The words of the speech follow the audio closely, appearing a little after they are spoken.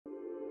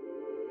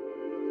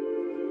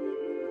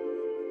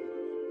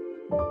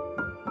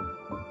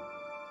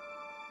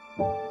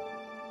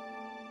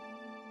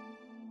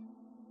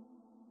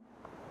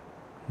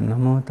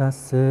Namo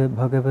tassa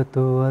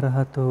bhagavato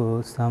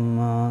arahato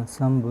samma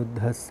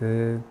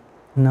sambuddhassa.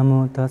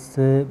 Namo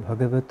tassa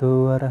bhagavato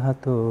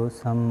arahato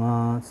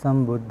samma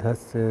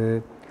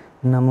sambuddhassa.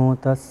 Namo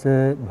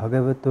tassa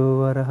bhagavato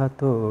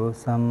arahato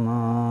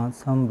samma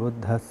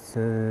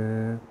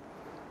sambuddhassa.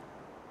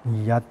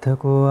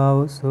 Yathako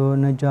avso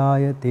na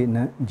jayati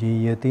na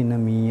jiyati na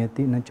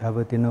miyati na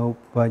chavati na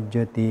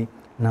uppajjati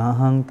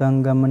nahang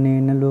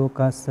tangamanena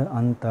lokassa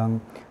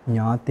antang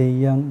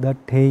ñāteyang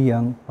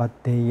datteyang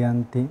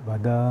patteyanti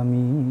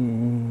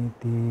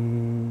vadamiti.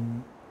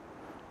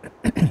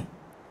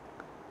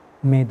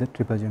 May the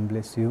Triple Gem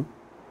bless you.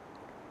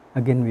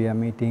 Again we are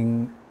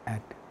meeting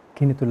at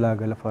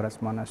Kinithulagala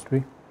Forest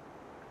Monastery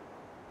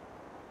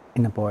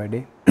in a Poya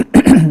day.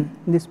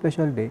 This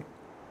special day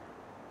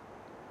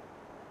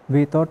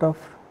we thought of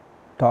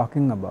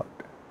talking about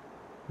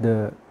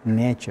the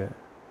nature,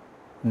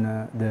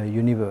 the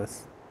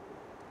universe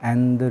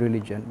and the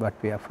religion what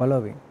we are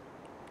following.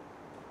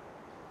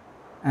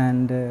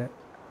 And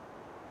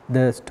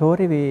the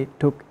story we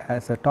took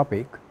as a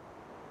topic,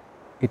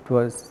 it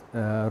was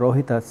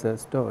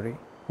Rohita's story.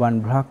 One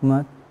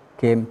Brahma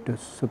came to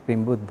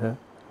Supreme Buddha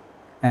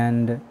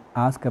and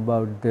asked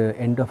about the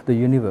end of the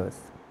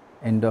universe,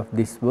 end of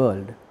this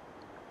world.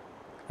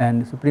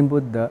 And Supreme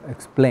Buddha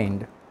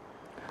explained,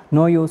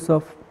 no use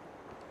of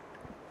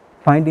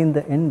finding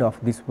the end of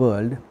this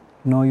world,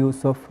 no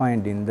use of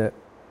finding the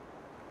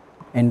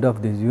end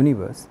of this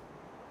universe.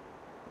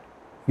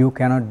 You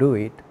cannot do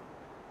it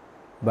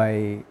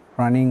by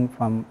running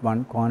from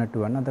one corner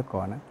to another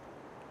corner,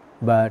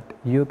 but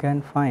you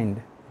can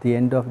find the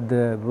end of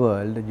the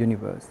world, the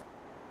universe,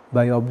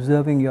 by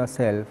observing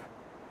yourself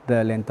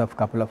the length of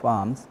couple of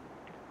arms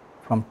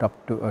from top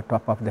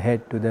of the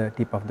head to the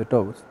tip of the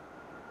toes,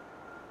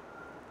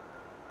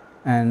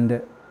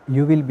 and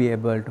you will be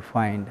able to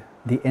find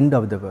the end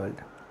of the world.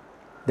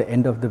 The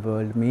end of the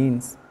world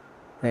means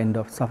the end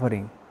of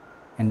suffering,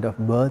 end of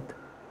birth,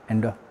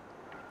 end of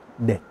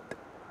death.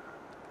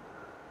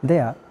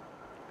 There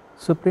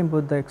Supreme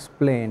Buddha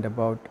explained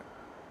about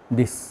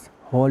this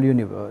whole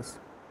universe,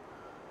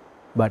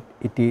 but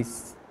it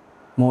is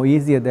more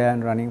easier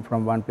than running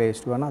from one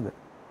place to another.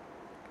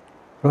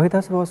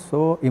 Rohitas was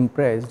so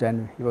impressed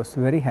and he was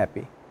very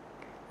happy,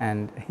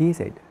 and he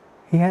said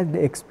he had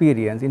the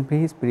experience in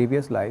his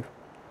previous life.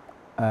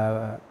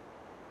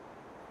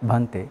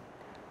 Bhante,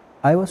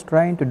 I was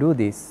trying to do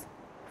this,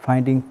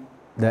 finding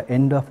the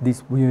end of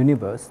this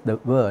universe, the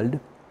world.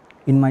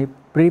 In my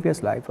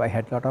previous life I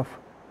had a lot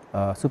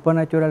of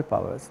supernatural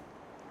powers,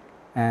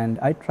 and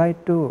I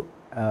tried to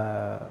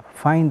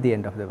find the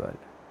end of the world,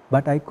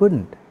 but I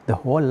couldn't. The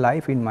whole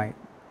life in my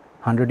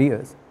 100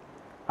 years,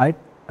 I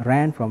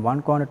ran from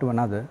one corner to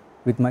another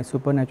with my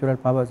supernatural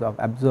powers of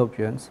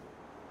absorptions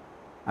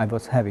I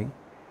was having,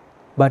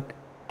 but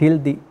till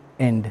the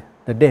end,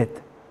 the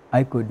death,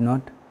 I could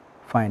not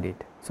find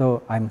it.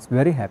 So I am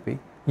very happy.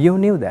 You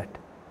knew that.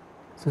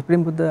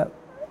 Supreme Buddha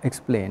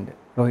explained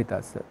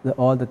Rohitas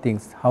all the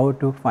things, how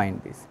to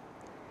find this.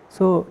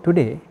 So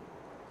today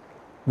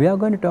we are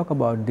going to talk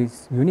about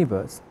this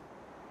universe,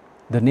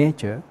 the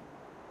nature,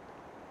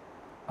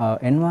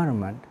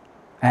 environment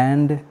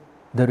and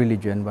the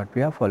religion what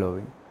we are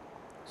following,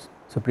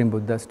 Supreme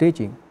Buddha's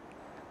teaching.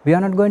 We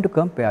are not going to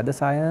compare the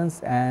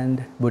science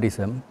and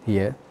Buddhism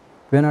here.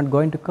 We are not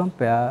going to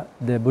compare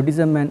the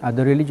Buddhism and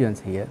other religions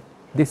here.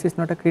 This is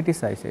not a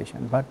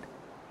criticization, but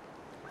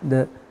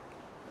the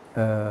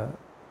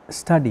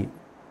study,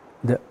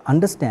 the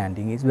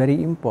understanding is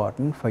very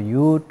important for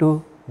you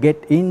to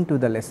get into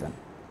the lesson.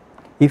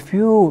 If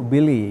you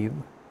believe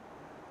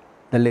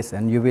the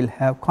lesson, you will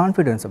have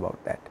confidence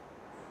about that.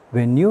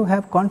 When you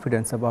have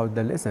confidence about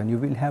the lesson, you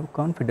will have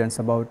confidence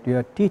about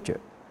your teacher.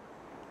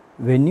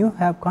 When you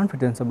have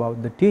confidence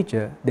about the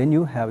teacher, then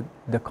you have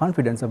the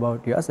confidence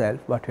about yourself,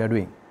 what you are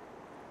doing.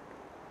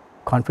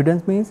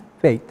 Confidence means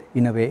faith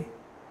in a way.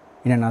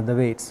 In another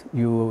way, it's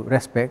you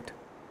respect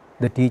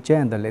the teacher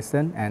and the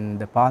lesson and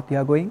the path you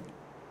are going.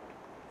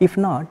 If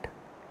not,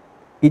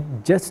 it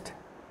just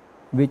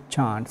we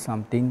chant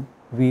something,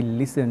 we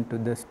listen to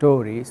the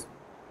stories,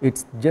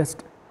 it's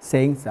just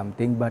saying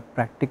something, but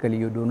practically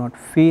you do not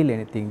feel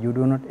anything, you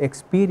do not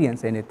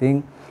experience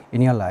anything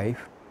in your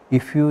life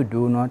if you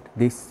do not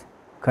this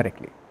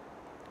correctly.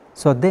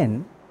 So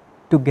then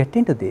to get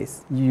into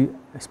this,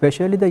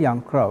 especially the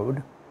young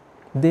crowd,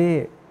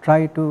 they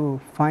try to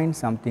find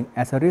something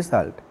as a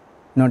result,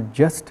 not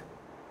just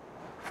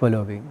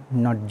following,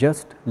 not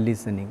just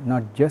listening,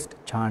 not just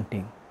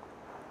chanting,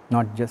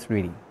 not just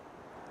reading.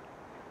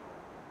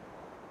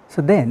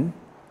 So then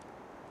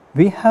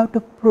we have to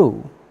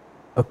prove,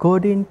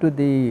 according to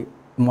the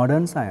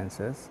modern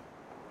sciences,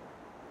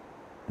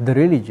 the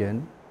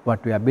religion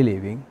what we are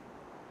believing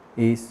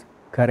is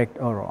correct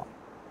or wrong.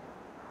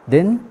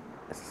 Then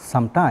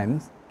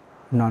sometimes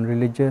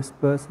non-religious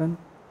person,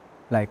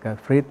 like a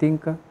free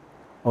thinker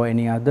or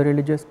any other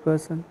religious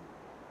person,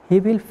 he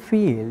will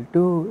feel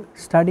to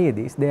study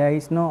this. There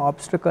is no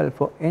obstacle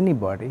for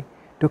anybody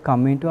to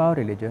come into our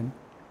religion.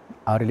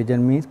 Our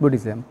religion means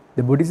Buddhism.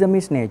 The Buddhism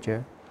is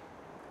nature,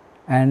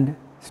 and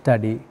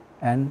study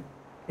and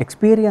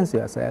experience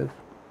yourself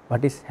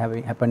what is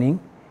happening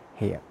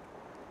here.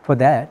 For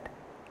that,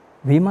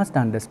 we must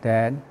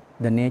understand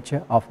the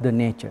nature of the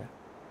nature.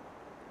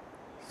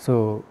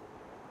 So,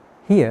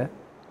 here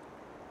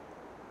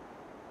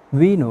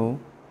we know,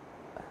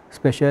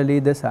 especially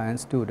the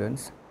science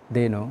students,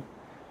 they know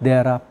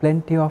there are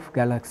plenty of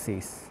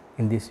galaxies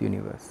in this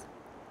universe,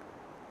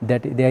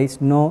 that there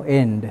is no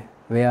end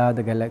where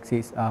the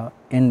galaxies are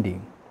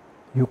ending.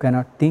 You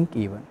cannot think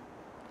even.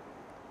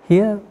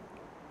 Here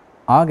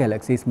our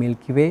galaxy is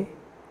Milky Way.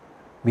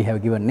 We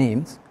have given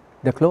names.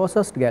 The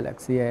closest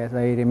galaxy, as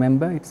I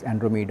remember, it's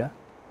Andromeda.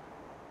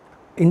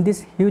 In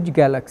this huge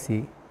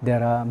galaxy,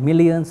 there are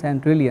millions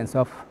and trillions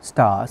of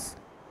stars.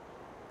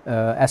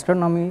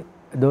 Astronomy,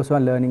 those who are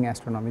learning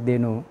astronomy, they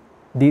know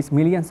these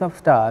millions of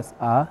stars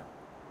are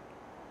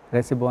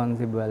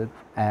responsible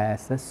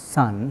as a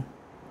sun.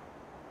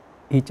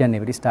 Each and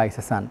every star is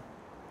a sun.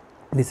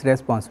 This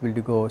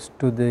responsibility goes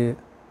to the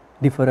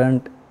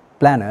different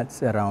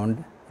planets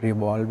around,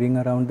 revolving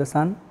around the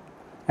sun.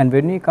 And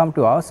when we come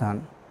to our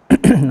sun,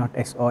 not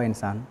SON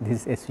sun,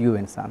 this is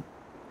SUN sun.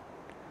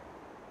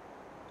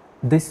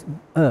 This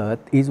Earth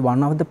is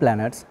one of the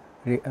planets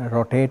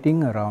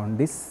rotating around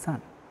this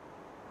sun.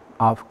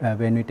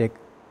 When we take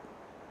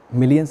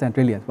millions and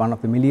trillions, one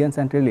of the millions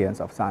and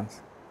trillions of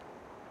suns,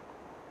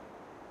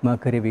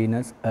 Mercury,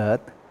 Venus,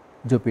 Earth,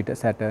 Jupiter,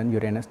 Saturn,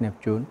 Uranus,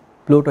 Neptune.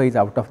 Pluto is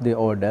out of the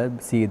order.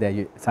 See,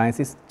 the science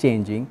is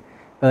changing.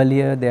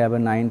 Earlier there were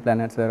 9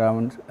 planets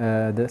around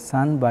the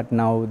sun, but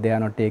now they are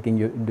not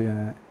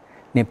taking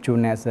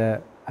Neptune as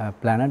a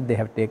planet. They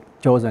have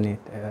chosen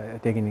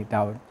it, taken it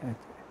out.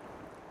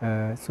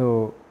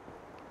 So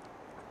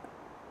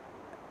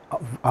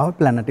our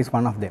planet is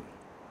one of them,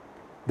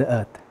 the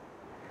Earth.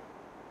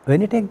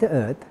 When you take the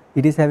Earth,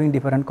 it is having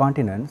different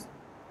continents.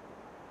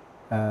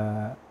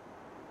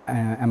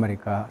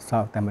 America,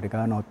 South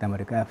America, North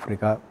America,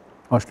 Africa,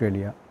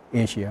 Australia,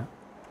 Asia,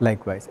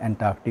 likewise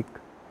Antarctic,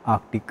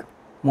 Arctic.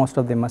 Most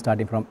of them are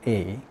starting from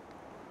A.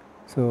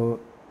 So,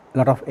 a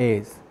lot of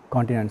A's,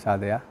 continents are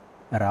there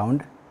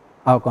around.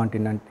 Our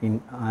continent,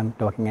 I am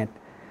talking at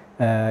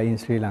in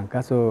Sri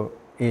Lanka, so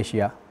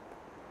Asia.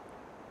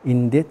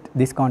 In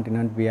this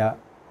continent, we are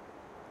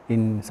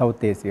in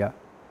South Asia,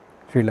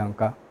 Sri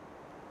Lanka,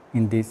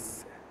 in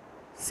this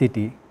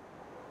city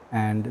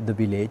and the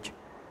village,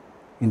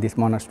 in this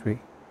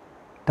monastery.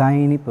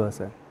 Tiny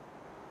person.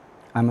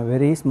 I am a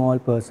very small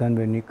person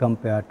when you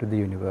compare to the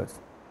universe.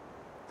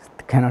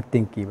 Cannot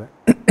think even.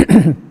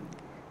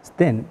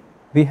 Then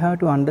we have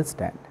to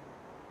understand,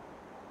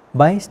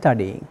 by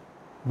studying,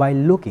 by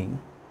looking,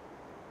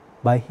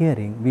 by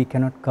hearing, we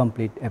cannot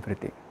complete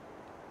everything.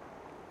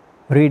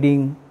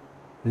 Reading,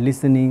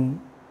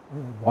 listening,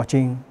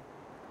 watching,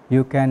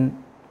 you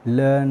can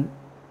learn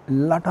a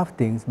lot of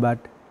things, but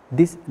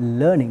this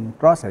learning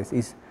process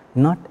is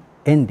not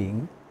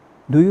ending.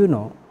 Do you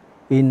know,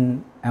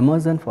 in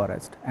Amazon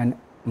forest and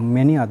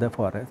many other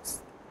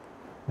forests,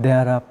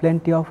 there are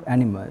plenty of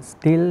animals,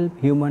 still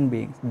human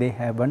beings, they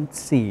haven't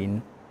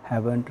seen,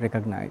 haven't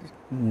recognized,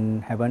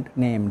 haven't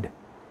named.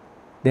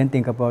 Then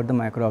think about the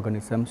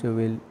microorganisms,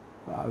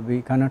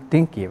 we cannot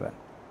think even.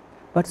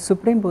 But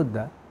Supreme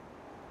Buddha,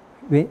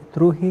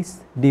 through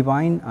his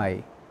divine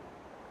eye,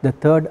 the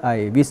third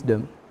eye,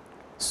 wisdom,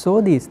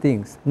 saw these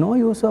things. No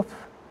use of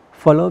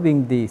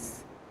following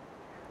these.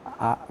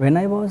 When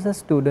I was a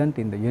student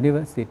in the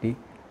university,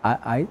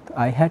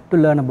 I had to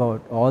learn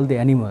about all the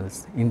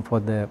animals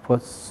for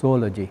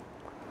zoology.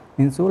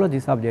 In zoology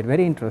subject,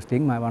 very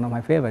interesting, one of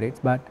my favorites,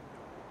 but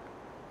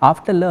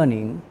after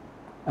learning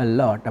a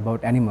lot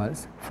about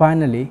animals,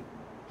 finally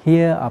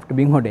here after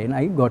being ordained,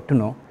 I got to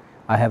know,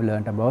 I have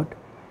learned about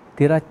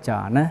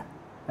Tirachana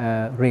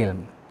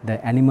realm,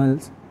 the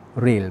animals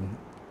realm.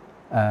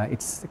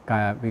 It's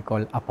we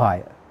call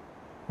Apaya.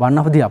 One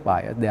of the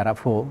Apaya, there are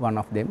 4, one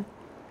of them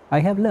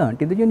I have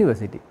learned in the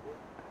university.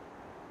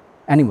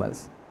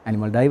 Animals,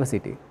 animal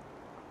diversity.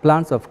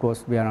 Plants, of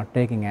course, we are not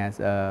taking as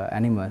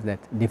animals,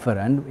 that's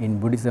different. In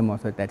Buddhism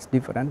also that's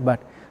different,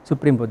 but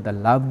Supreme Buddha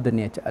loved the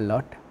nature a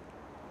lot.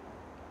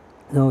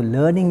 So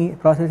learning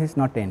process is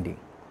not ending.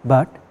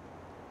 But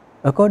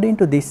according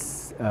to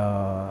this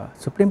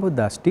Supreme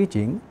Buddha's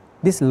teaching,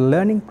 this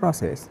learning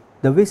process,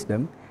 the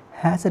wisdom,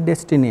 has a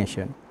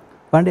destination.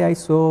 One day I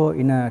saw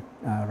in a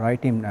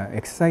writing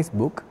exercise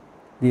book,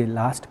 the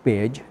last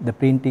page, the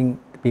printing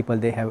people,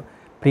 they have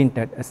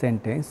printed a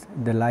sentence,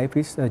 the life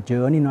is a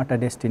journey, not a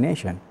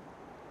destination.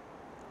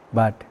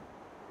 But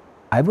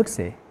I would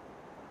say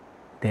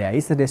there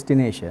is a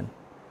destination,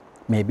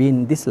 maybe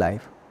in this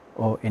life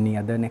or any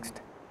other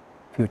next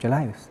future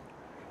lives.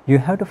 You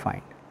have to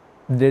find.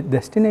 The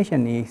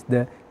destination is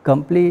the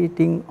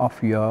completing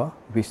of your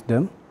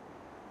wisdom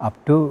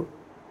up to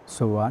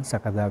Sowan,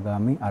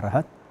 Sakadagami,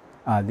 Arahat,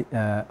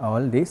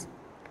 all these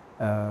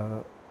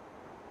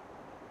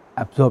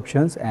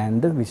absorptions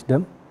and the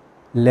wisdom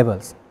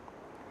levels.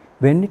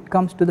 When it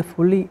comes to the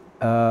fully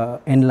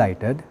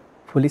enlightened,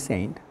 fully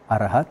saint,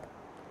 Arahat,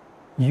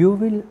 you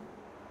will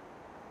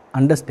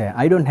understand.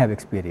 I don't have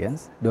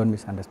experience, don't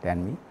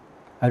misunderstand me.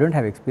 I don't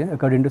have experience.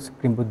 According to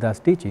Supreme Buddha's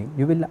teaching,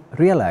 you will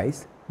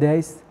realize there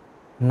is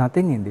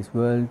nothing in this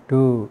world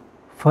to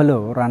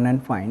follow, run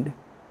and find,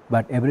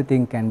 but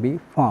everything can be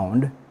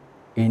found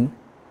in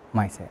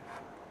myself,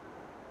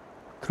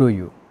 through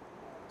you.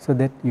 So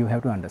that you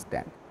have to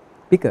understand.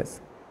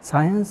 Because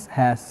science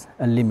has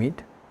a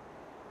limit,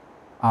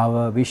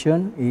 our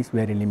vision is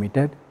very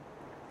limited,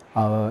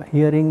 our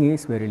hearing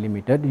is very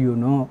limited. You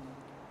know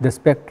the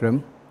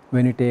spectrum,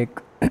 when you take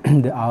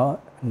our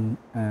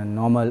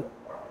normal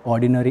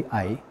ordinary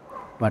eye,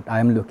 what I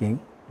am looking,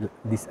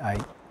 this eye,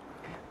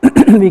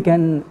 we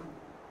can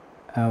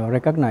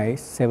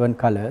recognize 7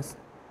 colors,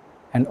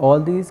 and all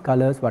these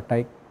colors what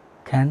I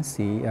can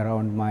see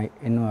around my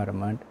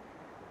environment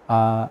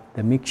are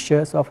the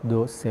mixtures of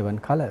those 7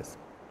 colors.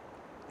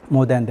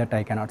 More than that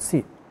I cannot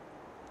see.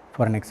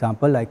 For an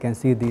example, I can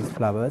see these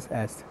flowers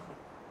as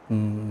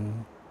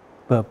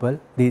purple,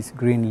 these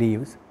green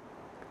leaves.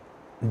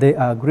 They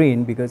are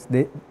green because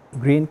the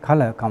green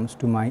color comes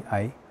to my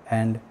eye,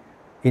 and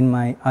in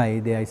my eye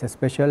there is a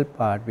special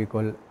part we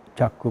call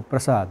chakku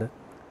prasada.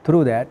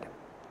 Through that,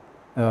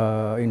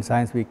 in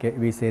science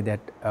we say that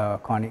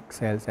conic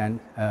cells and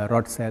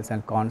rod cells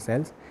and cone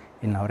cells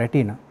in our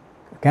retina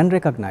can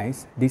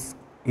recognize this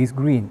is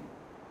green.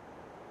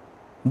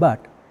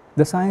 But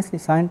the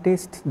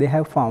scientists, they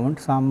have found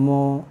some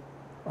more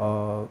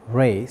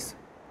rays,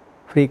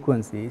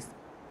 frequencies,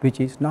 which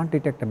is not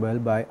detectable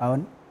by our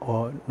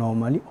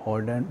normally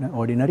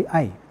ordinary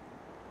eye,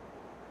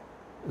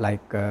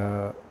 like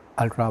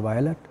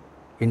ultraviolet,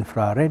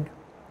 infrared.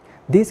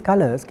 These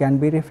colors can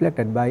be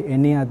reflected by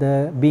any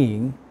other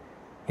being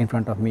in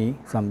front of me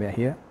somewhere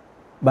here,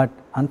 but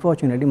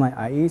unfortunately my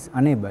eye is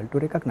unable to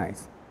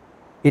recognize.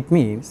 It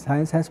means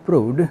science has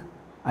proved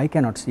I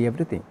cannot see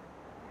everything,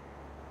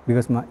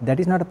 because that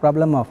is not a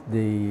problem of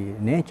the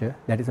nature,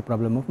 that is a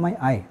problem of my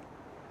eye.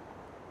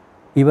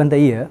 Even the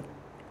ear,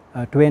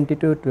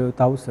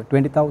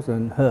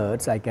 20,000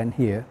 hertz I can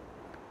hear,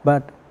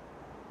 but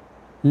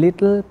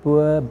little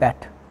poor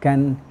bat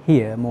can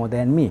hear more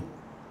than me.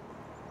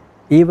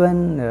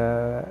 Even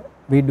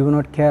we do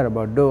not care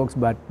about dogs,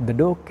 but the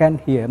dog can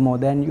hear more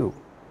than you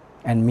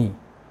and me,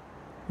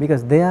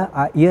 because their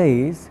ear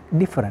is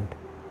different,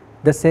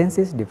 the sense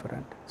is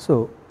different.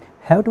 So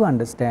have to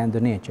understand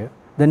the nature.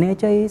 The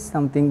nature is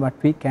something what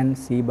we can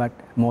see, but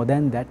more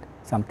than that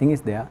something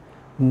is there.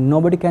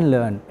 Nobody can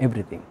learn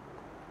everything.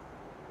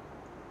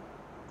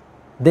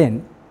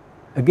 Then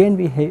again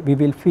we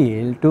will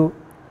feel to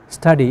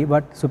study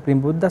what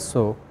Supreme Buddha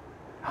saw.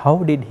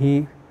 How did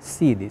he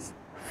see this,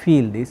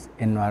 feel this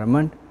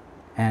environment,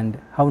 and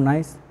how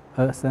nice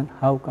person,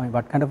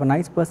 what kind of a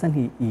nice person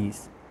he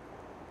is.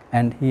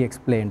 And he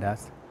explained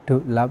us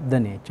to love the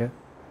nature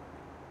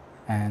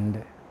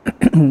and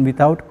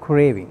without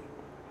craving.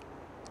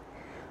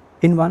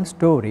 In one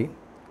story,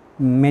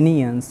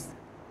 many years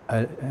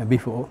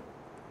before,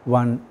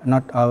 one,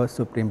 not our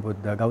Supreme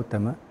Buddha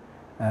Gautama,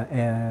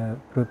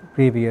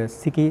 previous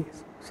Sikhi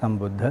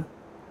Sambuddha,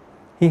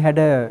 he had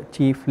a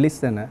chief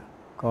listener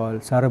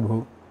called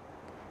Sarabhu.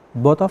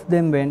 Both of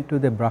them went to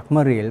the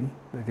Brahma realm,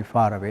 very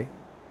far away,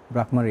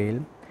 Brahma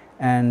realm,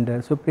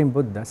 and Supreme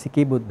Buddha,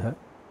 Sikhi Buddha,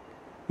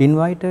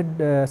 invited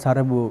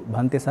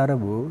Bhante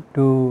Sarabhu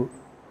to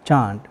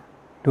chant,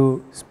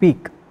 to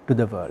speak to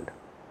the world.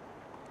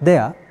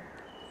 There,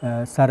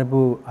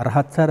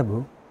 Arhat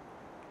Sarabhu,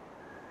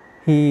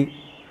 he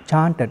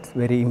chanted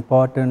very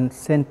important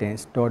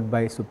sentence taught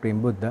by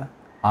Supreme Buddha,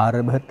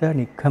 Ārabhata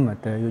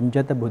nikhamata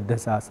yunjata buddha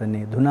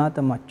sasane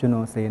dhunata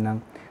macchuno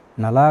senang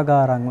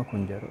nalagarangma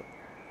kunjaro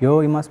yo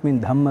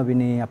imasmin dhamma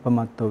vine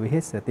apamatto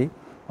𝗍𝒎𝒃𝒂𝒔𝒕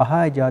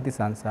𝗖𝒕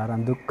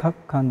sansaram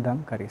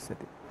dukkhakkhandam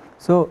karisati.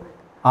 So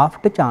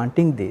after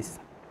chanting this,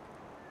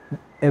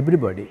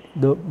 everybody,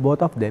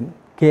 both of them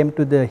came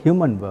to the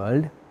human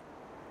world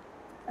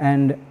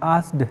and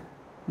asked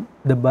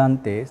the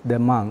Bhantes, the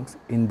monks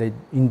in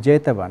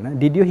Jetavana,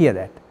 did you hear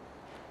that?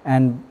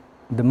 And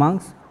the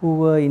monks who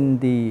were in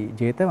the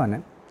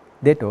Jetavana,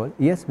 they told,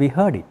 yes, we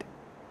heard it.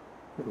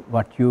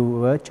 What you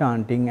were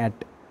chanting at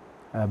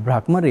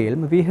Brahma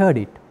realm, we heard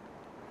it.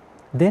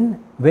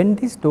 Then when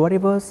this story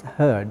was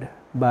heard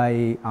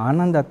by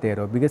Ananda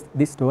Thero, because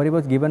this story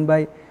was given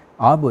by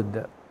our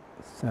Buddha,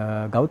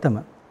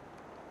 Gautama,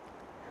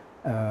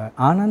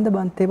 Ananda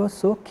Bhante was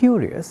so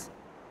curious,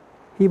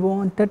 he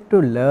wanted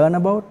to learn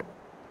about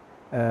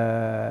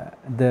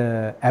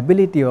the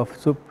ability of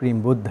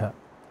Supreme Buddha,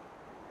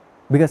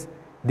 because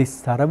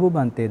this Sarabhu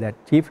Bhante, that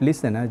chief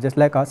listener, just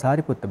like our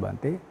Sariputta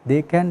Bhante,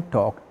 they can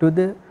talk to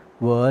the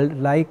world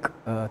like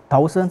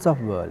thousands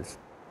of worlds.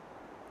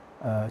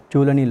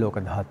 Chulani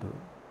Lokadhatu,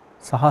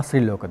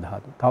 Sahasri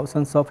Lokadhatu,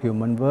 thousands of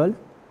human worlds,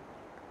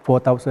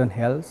 4,000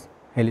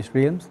 hellish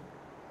realms,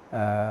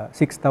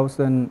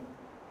 6,000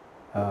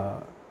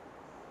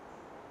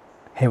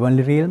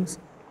 heavenly realms,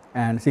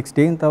 and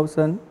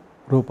 16,000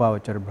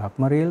 Rupavachara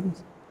Brahma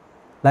realms.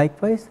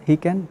 Likewise, he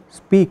can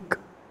speak,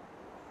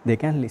 they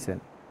can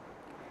listen.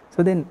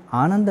 So then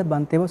Ananda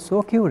Bhante was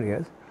so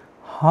curious,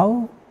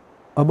 how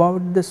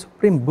about the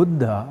Supreme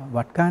Buddha,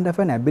 what kind of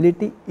an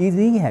ability is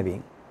he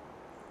having?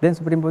 Then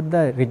Supreme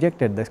Buddha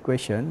rejected this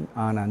question,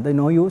 Ananda,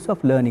 no use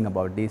of learning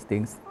about these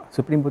things.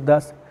 Supreme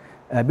Buddha's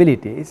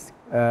abilities,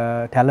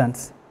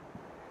 talents.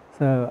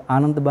 So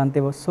Ananda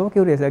Bhante was so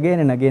curious again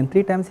and again,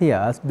 3 times he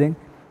asked,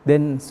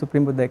 then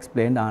Supreme Buddha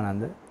explained,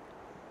 Ananda,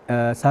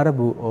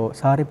 Sarabhu or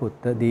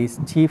Sariputta, these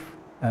chief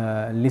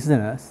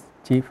listeners,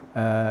 chief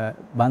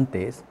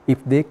Bhantes,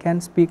 if they can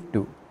speak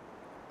to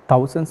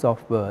thousands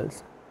of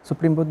worlds,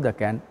 Supreme Buddha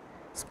can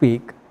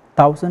speak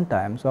 1,000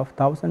 times of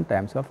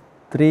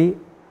 3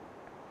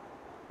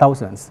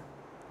 thousands.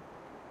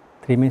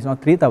 3 means not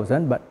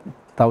 3,000, but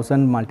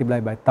 1,000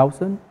 multiplied by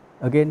 1,000,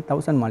 again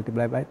 1,000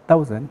 multiplied by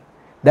 1,000.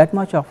 That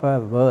much of a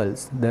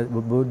worlds the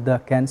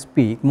Buddha can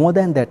speak, more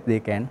than that they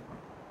can,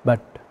 but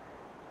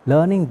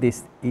learning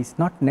this is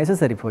not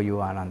necessary for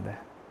you, Ananda.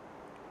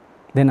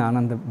 Then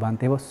Ananda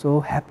Bhante was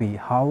so happy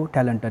how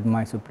talented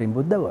my Supreme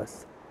Buddha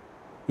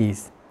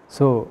is.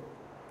 So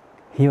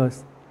he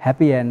was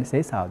happy and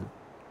says, Sadhu,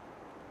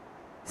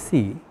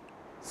 see,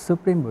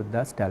 Supreme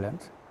Buddha's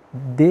talents,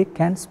 they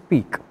can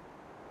speak,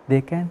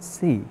 they can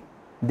see,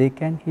 they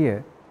can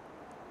hear.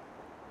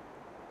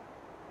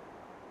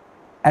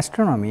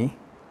 Astronomy,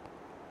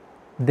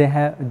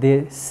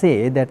 they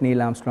say that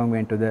Neil Armstrong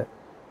went to the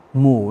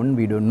moon,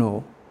 we don't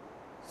know.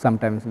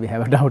 Sometimes we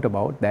have a doubt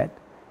about that.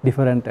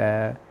 Different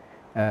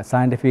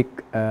scientific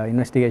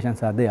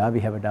investigations are there, we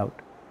have a doubt.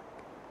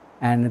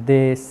 And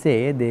they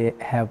say they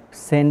have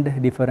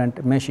sent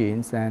different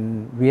machines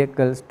and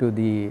vehicles to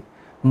the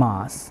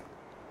Mars.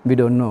 We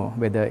don't know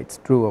whether it's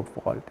true or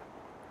false.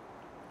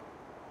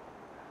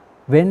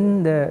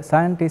 When the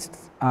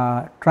scientists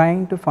are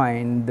trying to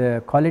find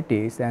the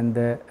qualities and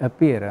the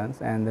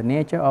appearance and the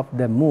nature of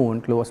the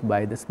moon close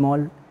by, the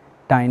small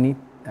tiny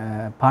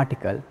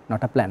particle,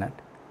 not a planet,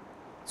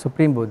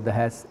 Supreme Buddha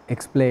has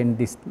explained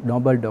this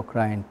noble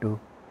doctrine to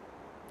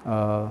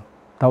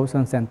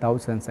thousands and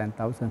thousands and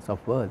thousands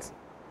of worlds.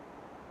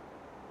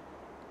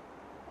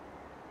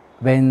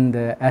 When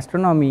the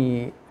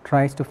astronomy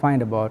tries to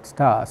find about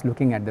stars,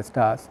 looking at the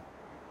stars,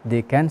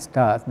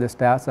 the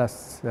stars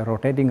are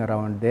rotating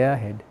around their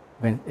head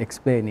when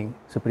explaining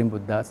Supreme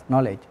Buddha's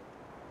knowledge.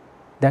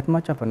 That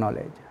much of a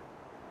knowledge.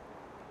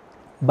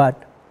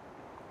 But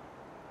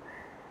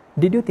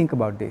did you think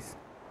about this?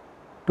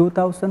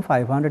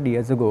 2,500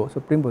 years ago,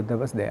 Supreme Buddha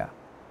was there.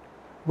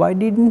 Why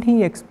didn't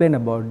he explain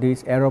about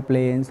these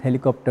aeroplanes,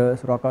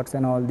 helicopters, rockets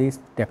and all these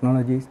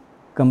technologies,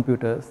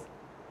 computers?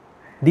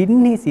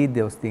 Didn't he see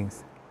those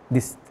things,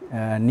 these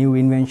new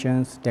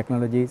inventions,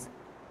 technologies?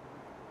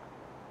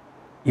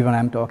 Even I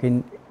am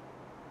talking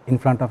in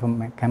front of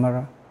a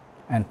camera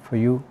and for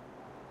you,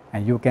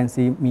 and you can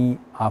see me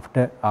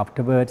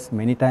afterwards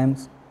many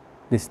times,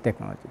 this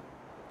technology.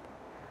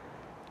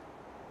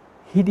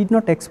 He did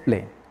not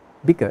explain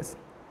because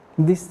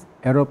these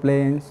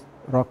aeroplanes,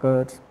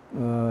 rockets,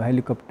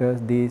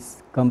 helicopters,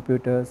 these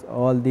computers,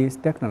 all these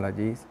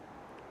technologies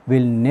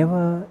will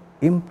never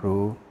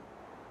improve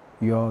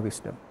your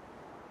wisdom.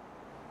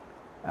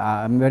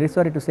 I am very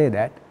sorry to say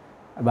that,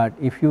 but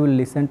if you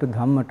listen to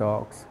Dhamma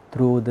talks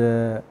through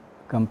the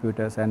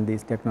computers and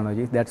these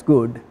technologies, that's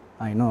good,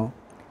 I know,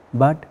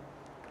 but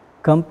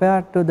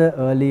compared to the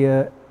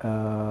earlier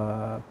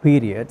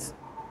periods,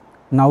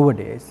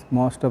 nowadays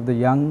most of the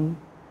young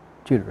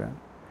children,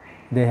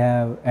 they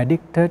have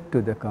addicted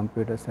to the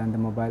computers and the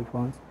mobile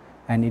phones,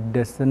 and it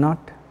does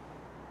not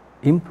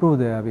improve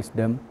their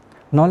wisdom.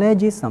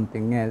 Knowledge is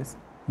something else,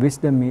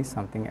 wisdom is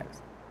something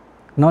else.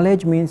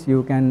 Knowledge means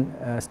you can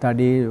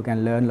study, you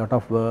can learn lot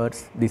of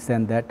words, this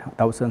and that,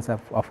 thousands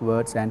of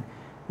words, and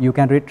you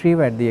can retrieve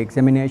at the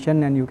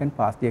examination and you can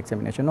pass the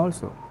examination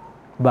also.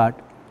 But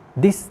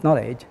this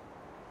knowledge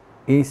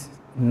is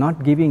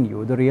not giving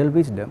you the real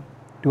wisdom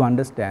to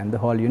understand the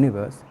whole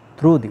universe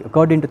through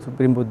according to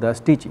Supreme Buddha's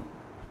teaching,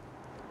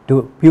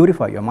 to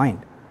purify your mind.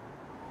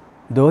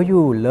 Though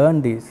you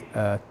learn this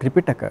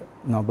Tripitaka,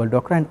 noble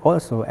doctrine,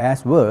 also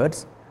as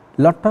words,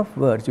 lot of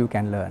words you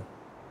can learn,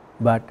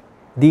 but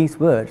these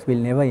words will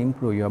never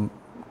improve your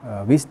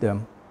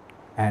wisdom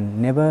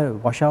and never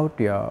wash out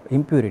your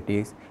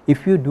impurities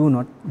if you do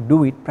not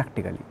do it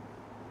practically.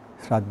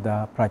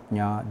 Shraddha,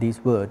 Prajna,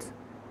 these words,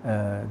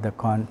 the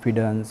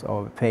confidence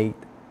or faith,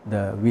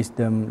 the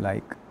wisdom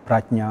like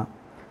Prajna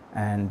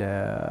and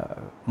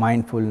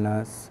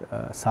mindfulness,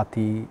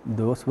 Sati,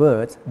 those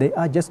words, they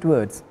are just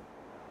words.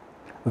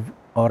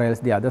 Or else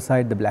the other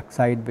side, the black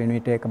side, when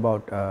we take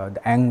about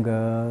the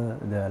anger,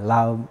 the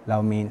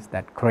love means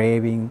that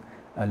craving,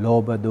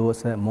 lobha,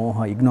 dosa,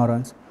 moha,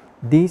 ignorance,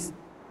 these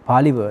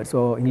Pali words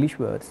or English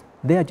words,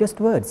 they are just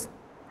words.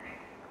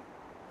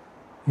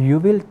 You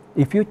will,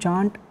 if you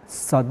chant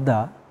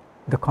Saddha,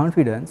 the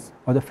confidence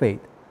or the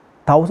faith,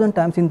 1,000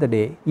 times in the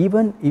day,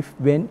 even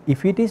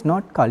if it is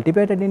not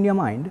cultivated in your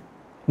mind,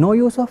 no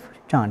use of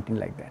chanting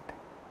like that.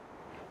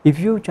 If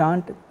you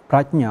chant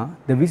Prajna,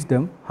 the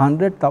wisdom,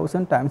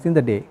 100,000 times in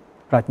the day,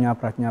 Prajna,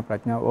 Prajna,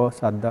 Prajna or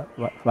Saddha,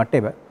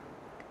 whatever,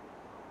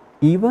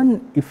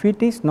 even if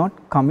it is not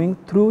coming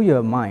through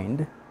your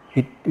mind,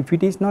 if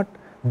it is not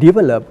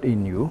developed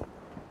in you,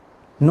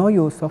 no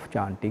use of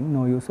chanting,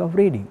 no use of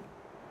reading.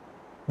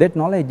 That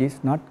knowledge is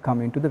not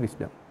coming to the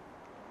wisdom.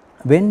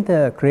 When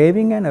the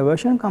craving and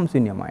aversion comes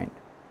in your mind,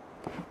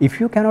 if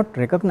you cannot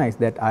recognize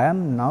that I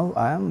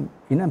am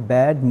in a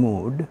bad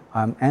mood,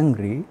 I am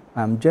angry,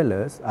 I am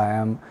jealous, I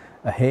am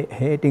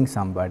hating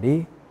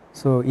somebody,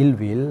 so ill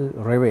will,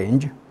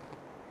 revenge.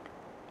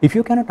 If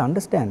you cannot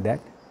understand that,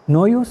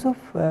 no use of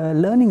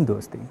learning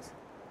those things.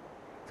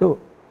 So,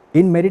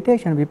 in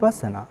meditation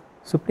vipassana,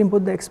 Supreme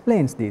Buddha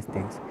explains these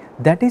things.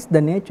 That is the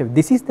nature,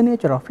 this is the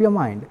nature of your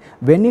mind.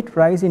 When it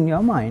rises in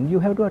your mind, you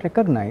have to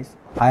recognize,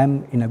 I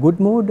am in a good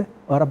mood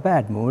or a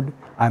bad mood,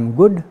 I am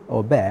good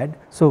or bad,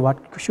 so what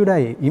should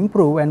I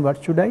improve and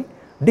what should I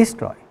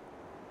destroy?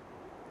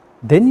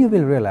 Then you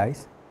will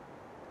realize,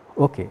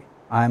 okay,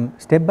 I am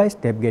step by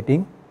step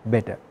getting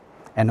better.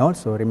 And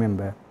also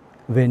remember,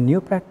 when you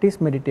practice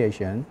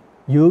meditation,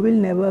 you will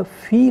never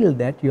feel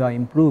that you are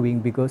improving,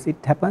 because it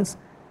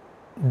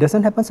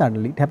doesn't happen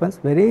suddenly, it happens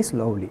very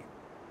slowly,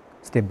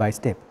 step by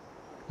step.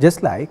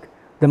 Just like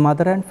the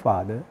mother and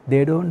father,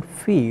 they don't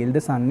feel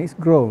the son is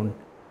grown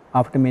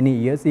after many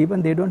years,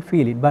 even they don't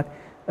feel it. But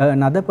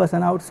another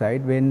person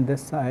outside, when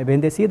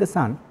they see the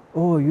son,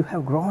 oh, you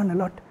have grown a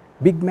lot,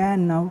 big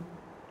man now.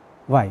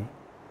 Why?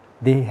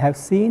 They have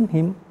seen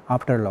him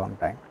after a long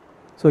time.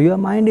 So your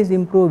mind is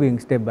improving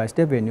step by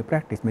step when you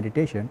practice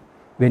meditation,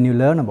 when you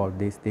learn about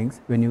these things,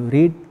 when you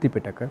read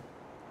Tripitaka,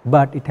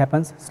 but it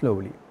happens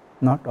slowly,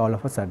 not all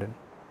of a sudden.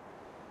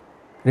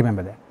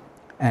 Remember that.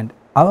 And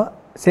our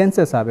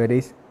senses are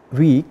very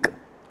weak,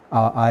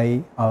 our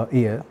eye, our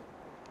ear,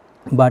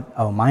 but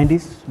our mind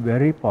is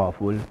very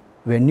powerful.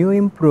 When you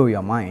improve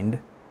your mind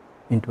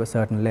into a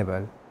certain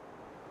level,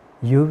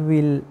 you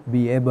will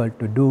be able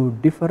to do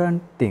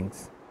different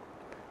things.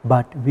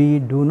 But we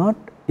do not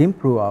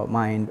improve our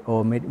mind,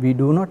 or we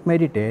do not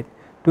meditate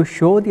to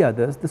show the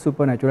others the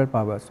supernatural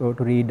powers or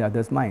to read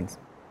others' minds.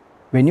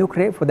 When you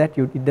crave for that,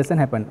 it doesn't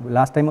happen.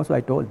 Last time also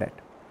I told that.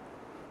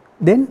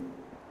 Then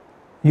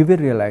you will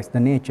realize the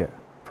nature.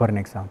 For an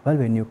example,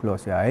 when you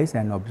close your eyes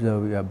and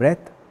observe your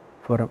breath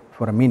for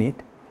a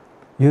minute,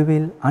 you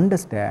will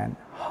understand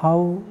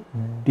how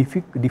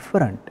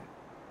different,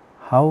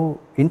 how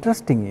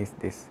interesting is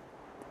this.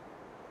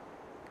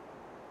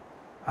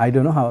 I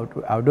don't know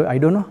I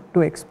don't know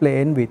to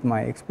explain with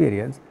my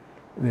experience.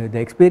 The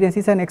experience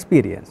is an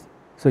experience,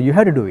 so you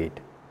have to do it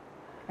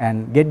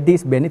and get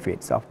these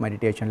benefits of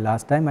meditation.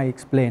 Last time I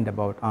explained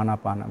about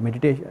Anapana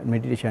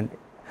meditation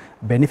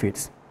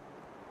benefits.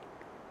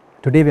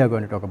 Today we are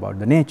going to talk about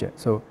the nature.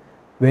 So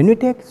when we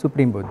take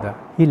Supreme Buddha,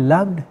 he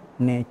loved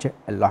nature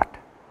a lot.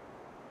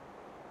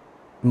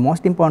 The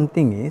most important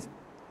thing is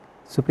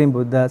Supreme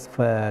Buddha's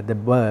the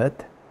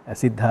birth,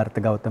 Siddhartha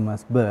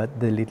Gautama's birth,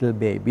 the little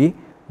baby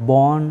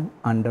born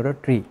under a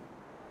tree,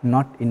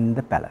 not in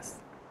the palace.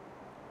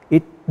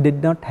 It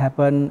did not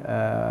happen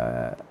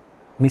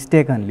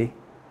mistakenly.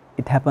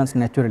 It happens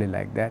naturally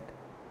like that,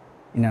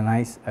 in a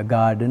nice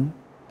garden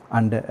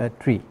under a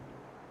tree.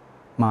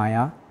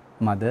 Maya,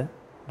 mother,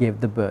 gave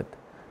the birth.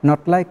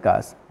 Not like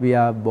us, we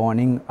are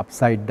born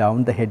upside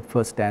down, the head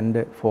first,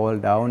 and fall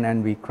down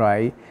and we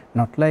cry.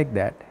 Not like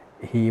that.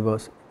 He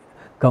was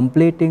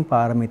completing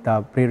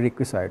paramita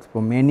prerequisites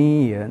for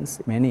many years,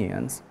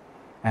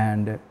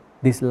 and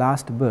this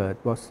last birth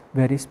was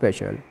very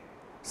special.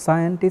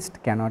 Scientists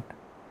cannot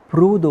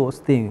prove those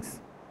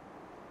things.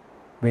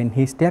 When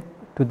he stepped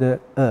to the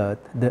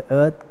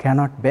earth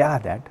cannot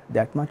bear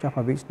that much of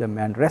a wisdom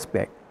and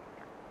respect.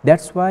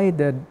 That's why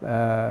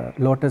the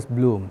lotus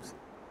blooms.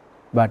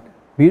 But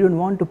we don't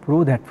want to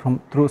prove that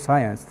through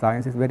science.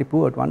 Science is very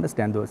poor to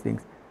understand those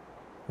things.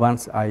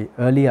 Once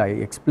earlier I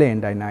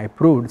explained and I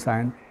proved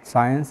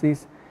science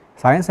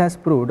has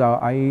proved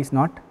our eye is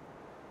not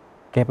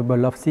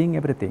capable of seeing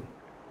everything.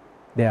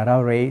 There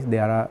are rays,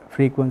 there are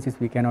frequencies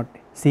we cannot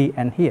see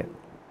and hear.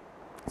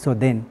 So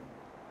then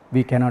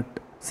we cannot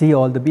see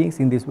all the beings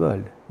in this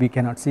world. We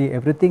cannot see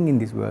everything in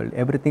this world,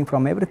 everything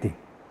from everything.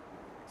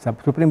 So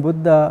Supreme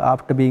Buddha,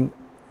 after being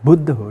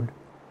Buddhahood,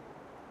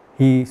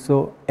 he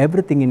saw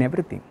everything in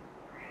everything.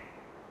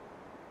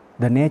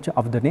 The nature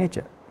of the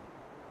nature.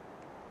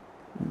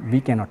 We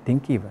cannot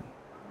think even.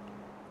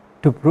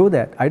 To prove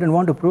that, I don't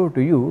want to prove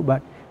to you,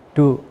 but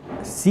to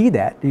see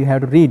that, you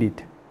have to read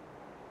it,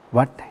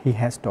 what he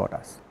has taught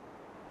us.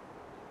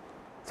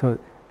 So,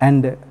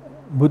 and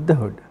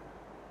Buddhahood,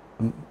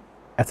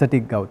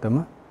 ascetic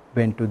Gautama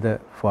went to the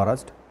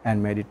forest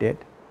and meditate.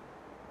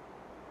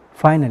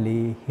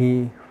 Finally,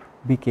 he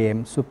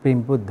became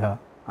Supreme Buddha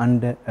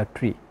under a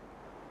tree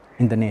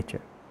in the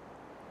nature.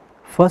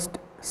 First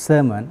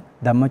sermon,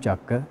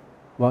 Dhammacakka,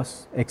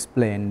 was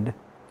explained,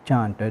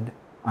 chanted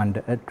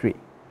under a tree.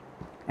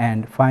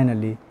 And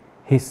finally,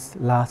 his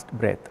last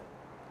breath,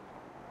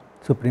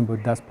 Supreme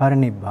Buddha's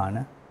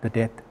Parinibbana, the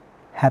death,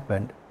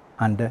 happened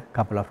under a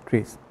couple of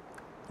trees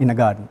in a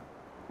garden.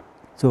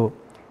 So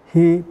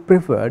he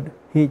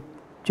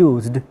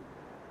chose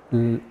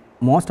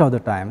most of the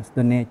times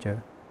the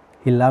nature.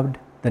 He loved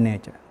the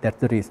nature. That's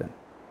the reason.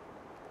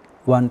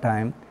 One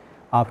time,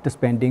 after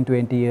spending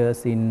 20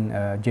 years in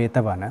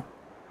Jetavana,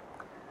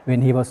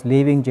 when he was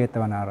leaving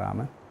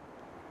Jethavanarama,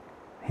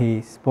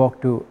 he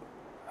spoke to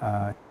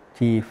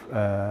chief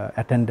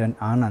attendant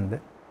Ananda,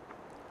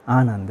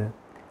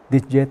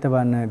 this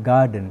Jethavana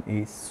garden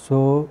is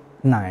so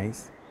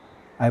nice,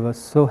 I was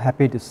so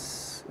happy to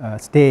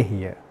stay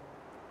here,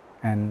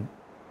 and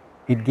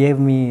it gave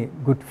me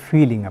good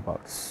feeling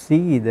about.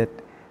 See that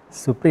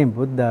Supreme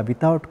Buddha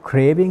without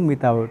craving,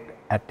 without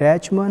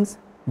attachments,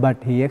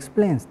 but he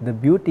explains the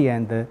beauty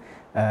and the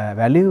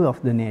value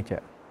of the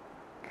nature.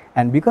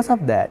 And because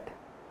of that,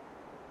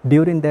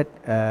 during that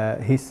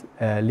his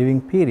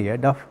living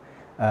period of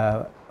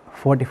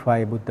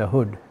 45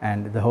 Buddhahood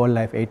and the whole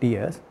life 80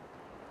 years,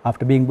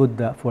 after being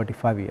Buddha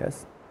 45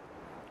 years,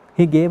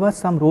 he gave us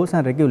some rules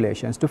and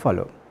regulations to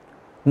follow.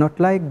 Not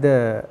like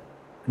the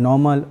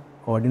normal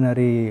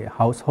ordinary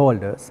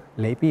householders,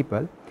 lay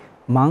people,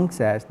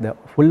 monks as the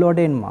full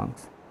ordained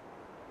monks,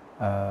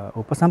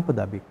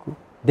 Upasampada Bhikkhu,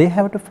 they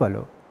have to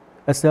follow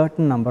a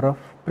certain number of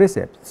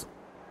precepts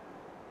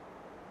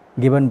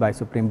given by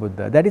Supreme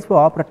Buddha. That is for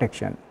our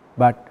protection,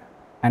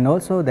 and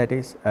also that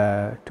is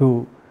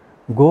to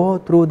go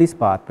through this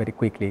path very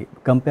quickly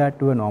compared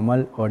to a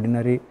normal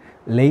ordinary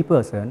lay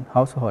person,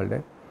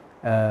 householder.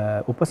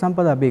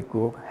 Upasampada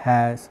Bhikkhu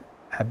has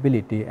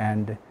ability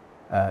and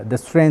the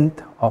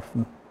strength of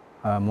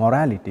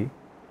morality,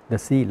 the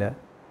sila,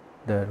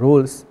 the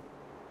rules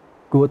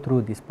go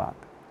through this path.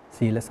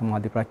 Sila,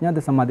 Samadhi, Prajna.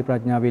 The Samadhi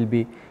Prajna will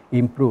be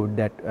improved,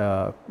 that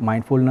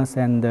mindfulness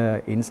and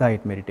the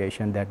insight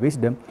meditation, that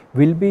wisdom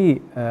will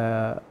be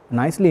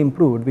nicely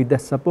improved with the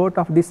support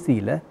of this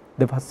Sila,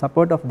 the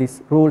support of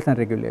these rules and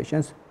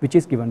regulations which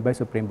is given by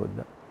Supreme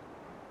Buddha.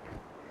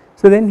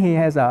 So then he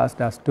has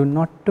asked us to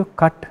not to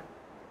cut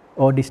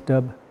or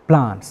disturb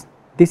plants.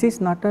 This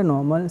is not a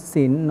normal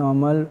sin,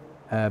 normal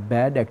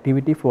bad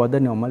activity for the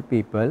normal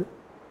people.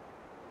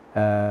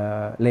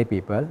 Lay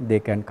people, they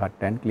can cut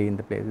and clean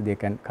the place, they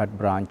can cut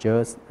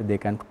branches, they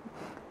can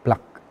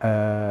pluck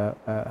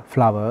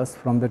flowers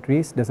from the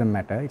trees, doesn't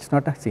matter, it's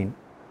not a sin,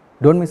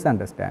 don't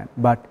misunderstand.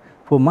 But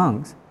for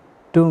monks,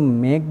 to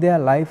make their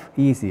life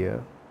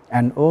easier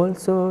and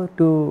also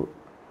to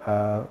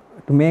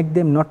make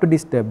them not to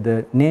disturb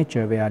the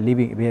nature where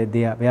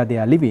they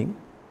are living,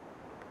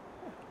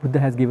 Buddha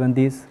has given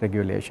these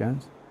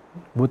regulations.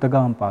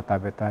 Bhutagam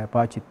pataveta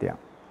pachitya,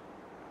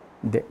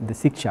 the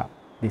siksha,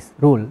 this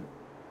rule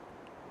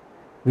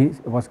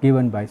was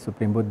given by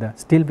Supreme Buddha,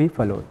 still we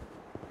follow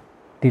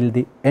till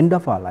the end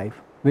of our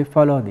life. We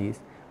follow these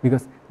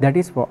because that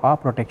is for our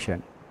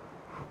protection.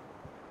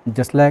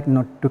 Just like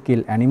not to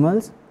kill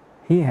animals,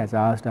 he has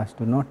asked us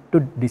to not to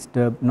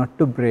disturb, not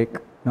to break,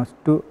 not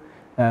to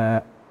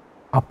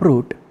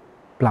uproot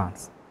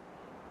plants.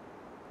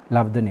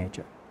 Love the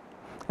nature.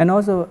 And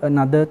also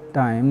another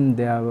time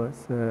there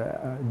was,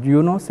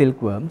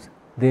 silkworms,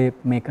 they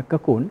make a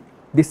cocoon.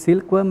 This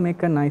silkworm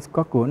make a nice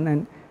cocoon,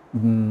 and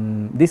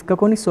this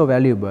cocoon is so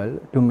valuable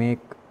to make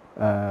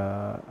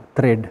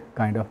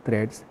kind of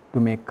threads, to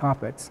make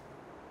carpets.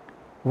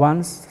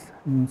 Once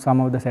some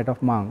of the set of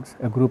monks,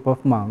 a group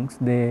of monks,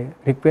 they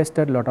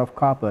requested a lot of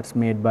carpets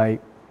made by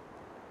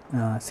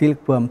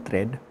silkworm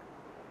thread,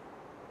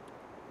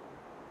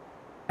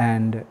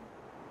 and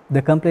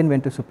the complaint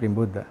went to Supreme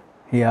Buddha.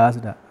 He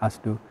asked us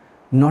to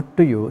not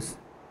to use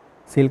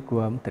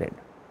silkworm thread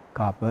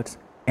carpets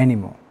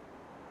anymore.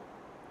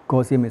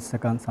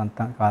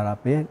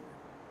 𝗐𝒓𝒓𝒆𝒔𝒕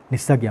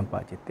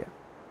𝒂𝒔𝒂𝒔𝒕.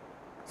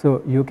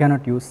 So you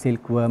cannot use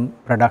silkworm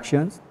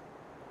productions,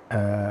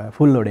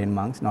 full ordained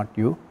monks, not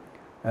you,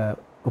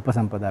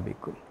 Upasampada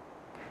Bhikkhu.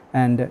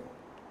 And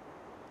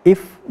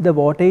if the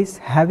water is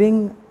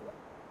having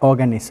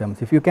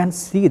organisms, if you can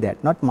see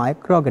that, not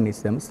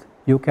microorganisms,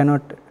 you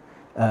cannot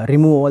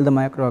remove all the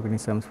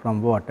microorganisms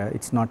from water,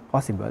 it's not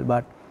possible.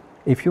 But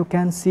if you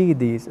can see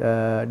these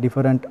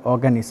different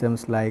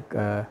organisms like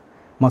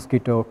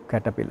mosquito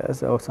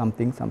caterpillars or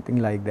something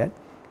like that,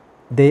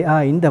 they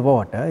are in the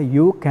water,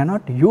 you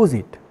cannot use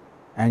it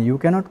and you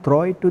cannot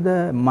throw it to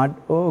the mud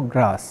or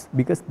grass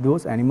because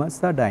those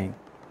animals are dying.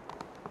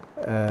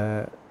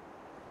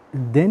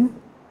 Then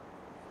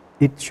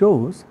it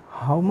shows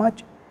how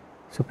much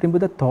Supreme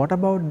Buddha thought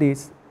about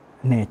this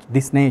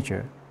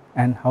nature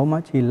and how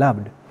much he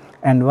loved.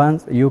 And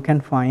once you can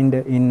find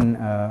in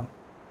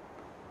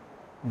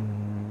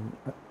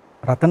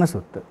Ratana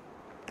Sutta,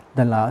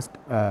 the last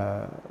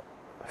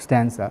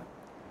stanza,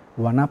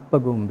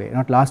 𝑭𝒐𝒓𝒓𝒆𝒔𝒕,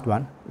 not last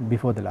one,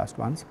 before the last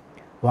ones,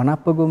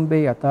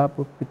 𝑭𝒐𝒓𝒓𝒆𝒔𝒕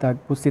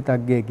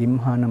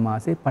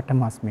𝒖𝒵𝒂𝒂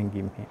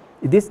𝒂𝒑𝒠𝒻𝒂𝒑.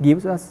 This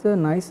gives us a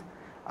nice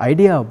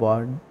idea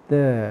about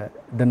the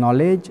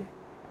knowledge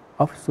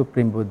of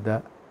Supreme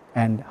Buddha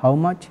and how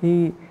much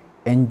he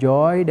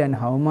enjoyed and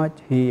how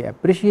much he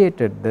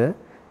appreciated the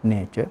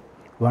nature.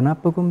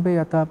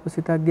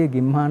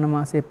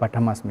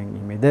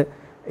 𝑭𝒐𝒓𝒓𝒆𝒔𝒕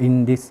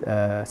in this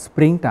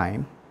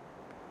springtime,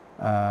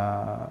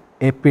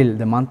 April,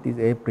 the month is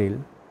April,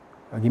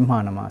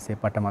 गिम्हानमासे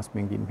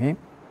पटमस्मिन् Gimhae,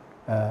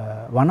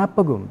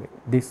 वनप्पगुम्बे,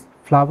 these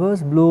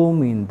flowers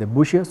bloom in the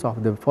bushes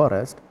of the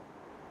forest,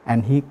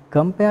 and he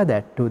compared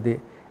that to the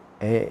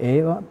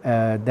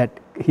that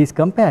he is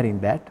comparing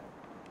that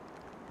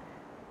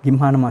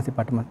गिम्हानमासी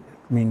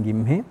mean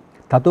Gimhae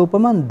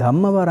ततोपमं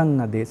धम्मवरं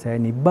अदेशय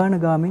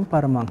निब्बाणगामिं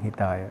परमं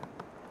हिताय.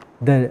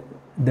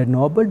 The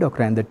noble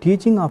doctrine, the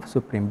teaching of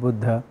Supreme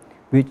Buddha,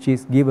 which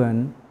is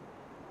given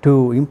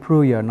to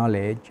improve your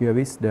knowledge, your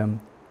wisdom,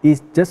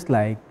 is just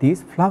like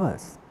these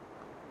flowers.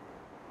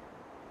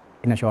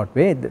 In a short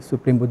way, the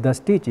Supreme Buddha's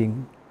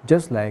teaching,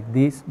 just like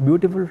these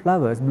beautiful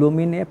flowers bloom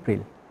in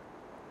April.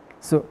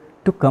 So,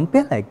 to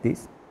compare like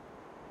this,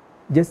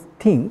 just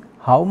think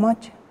how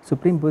much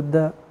Supreme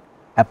Buddha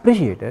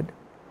appreciated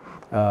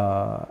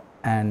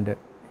and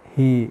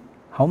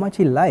how much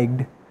he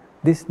liked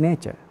this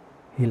nature.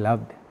 He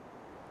loved.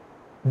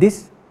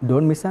 This,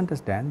 don't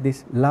misunderstand,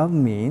 this love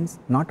means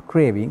not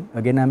craving.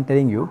 Again I am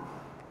telling you,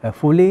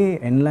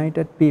 fully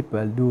enlightened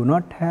people do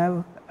not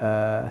have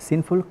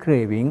sinful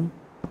craving,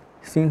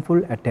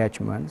 sinful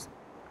attachments,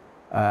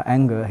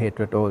 anger,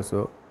 hatred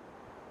also.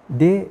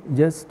 They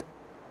just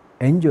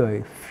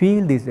enjoy,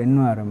 feel this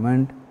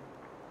environment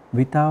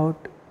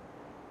without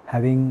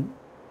having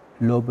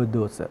lobha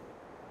dosa,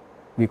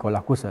 we call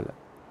akusala,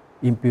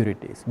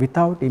 impurities.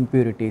 Without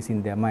impurities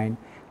in their mind,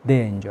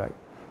 they enjoy.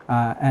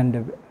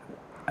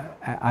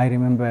 I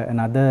remember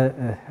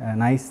another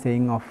nice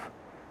saying of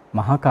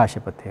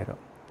𝗏𝒂𝒂 Thero.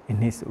 In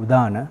his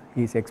Udana,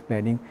 he is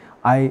explaining,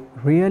 I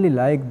really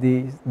like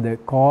the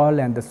call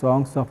and the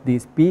songs of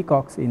these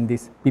peacocks in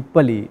this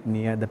Pippali,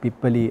 near the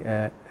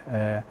Pippali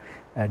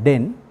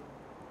den.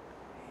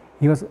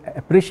 He was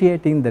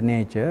appreciating the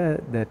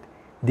nature that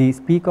these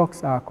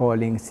peacocks are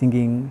calling,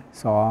 singing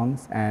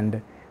songs,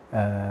 and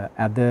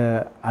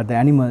other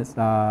animals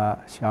are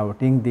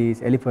shouting,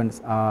 these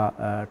elephants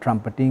are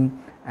trumpeting,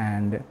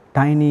 and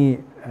tiny,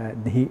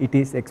 it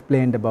is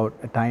explained about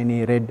a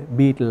tiny red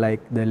beetle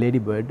like the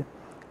ladybird.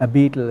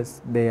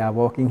 Beetles, they are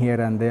walking here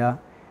and there,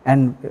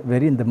 and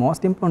the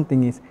most important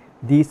thing is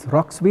these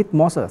rocks with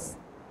mosses.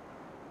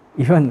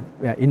 Even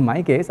in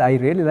my case, I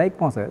really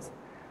like mosses,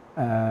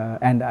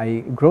 and I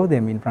grow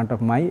them in front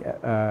of my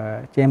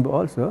chamber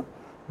also.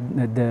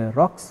 The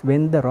rocks,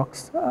 when the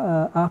rocks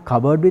are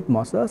covered with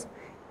mosses,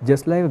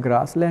 just like a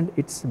grassland,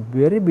 it's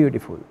very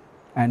beautiful.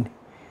 And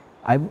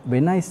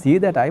when I see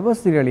that, I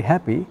was really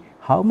happy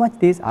how much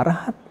these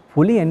Arahat,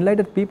 fully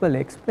enlightened people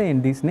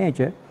explain this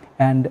nature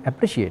and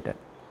appreciate it.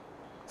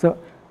 So,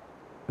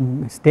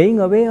 staying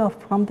away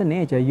from the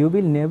nature, you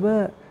will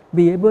never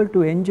be able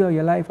to enjoy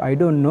your life. I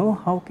don't know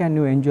how can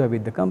you enjoy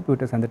with the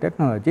computers and the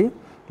technology,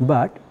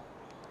 but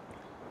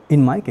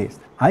in my case,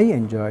 I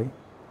enjoy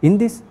in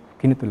this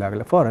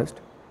Kinithulagala forest.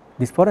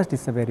 This forest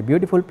is a very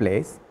beautiful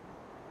place,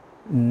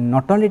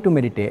 not only to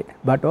meditate,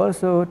 but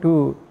also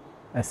to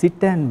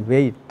sit and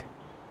wait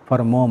for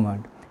a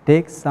moment,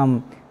 take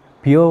some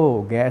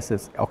pure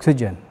gases,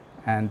 oxygen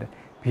and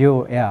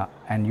pure air,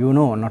 and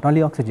not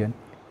only oxygen,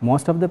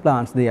 most of the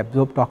plants, they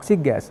absorb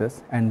toxic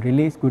gases and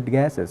release good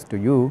gases to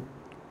you,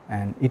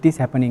 and it is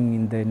happening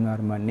in the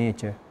environment,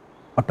 nature,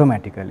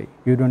 automatically.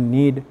 You don't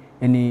need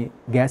any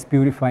gas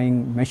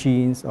purifying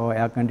machines or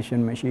air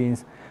conditioned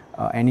machines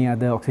or any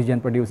other oxygen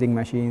producing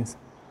machines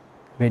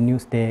when you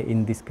stay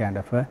in this kind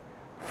of a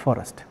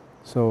forest.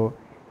 So,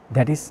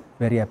 that is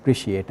very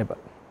appreciable.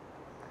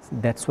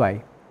 That is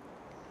why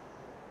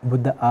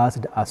Buddha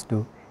asked us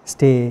to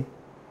stay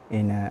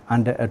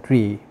under a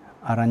tree,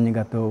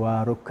 aranyagato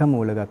va,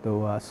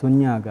 rukkhamulagato va,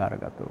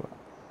 sunyāgāragato va.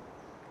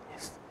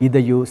 Either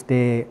you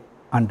stay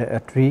under a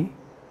tree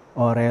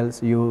or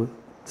else you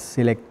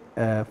select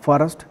a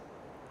forest.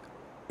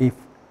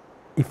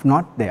 If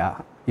not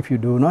there, if you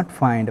do not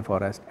find a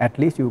forest, at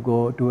least you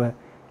go to an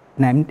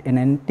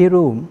empty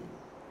room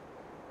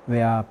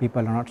where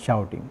people are not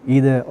shouting.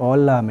 Either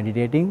all are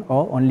meditating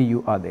or only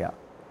you are there,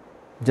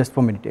 just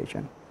for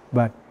meditation.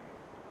 But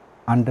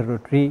under a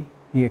tree,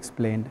 he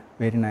explained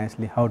very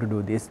nicely how to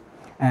do this.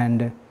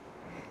 And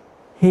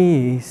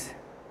he is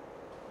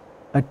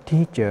a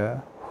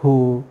teacher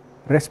who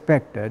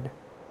respected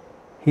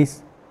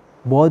his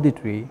Bodhi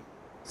tree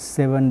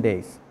 7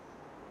 days.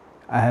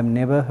 I have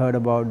never heard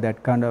about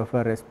that kind of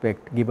a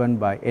respect given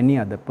by any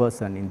other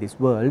person in this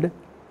world.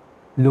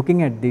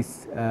 Looking at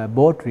this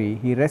Bodhi tree,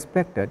 he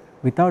respected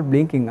without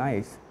blinking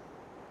eyes.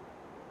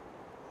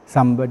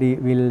 Somebody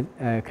will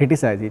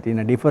criticize it in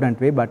a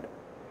different way, but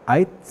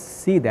I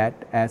see that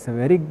as a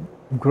very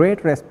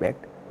great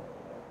respect.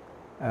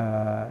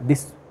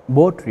 This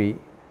Bodhi tree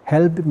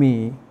helped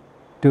me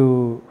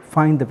to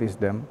find the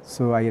wisdom,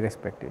 so I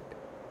respect it.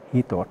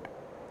 He taught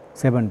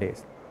 7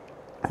 days.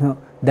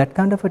 That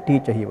kind of a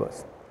teacher he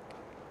was.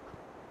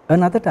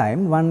 Another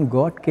time, one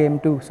God came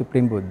to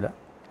Supreme Buddha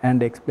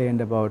and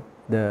explained about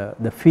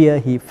the fear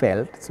he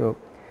felt. So,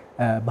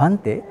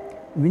 Bhante,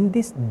 in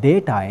this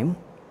daytime,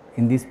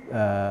 in this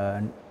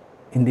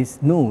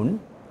noon,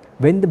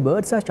 when the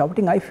birds are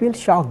shouting, I feel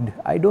shocked.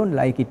 I don't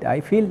like it.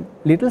 I feel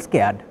little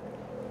scared.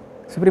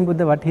 Supreme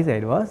Buddha, what he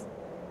said was,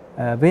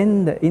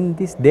 in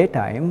this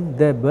daytime,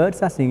 the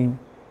birds are singing,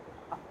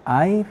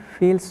 I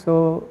feel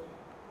so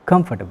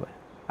comfortable.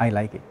 I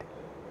like it.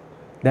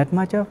 That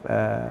much of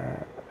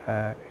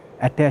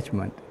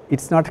attachment.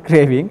 It's not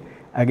craving,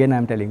 again I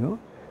am telling you,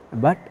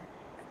 but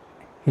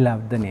he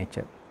loved the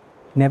nature.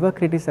 never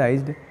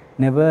criticized,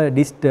 never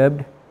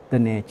disturbed the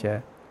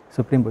nature.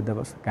 Supreme Buddha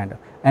was kind of,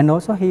 and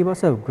also he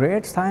was a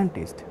great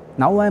scientist.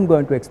 Now I am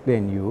going to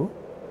explain you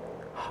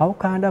how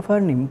kind of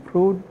an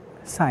improved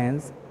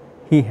science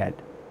he had.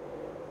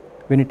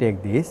 When you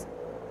take this,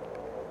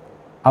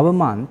 our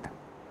month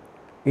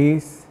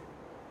is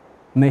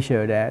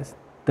measured as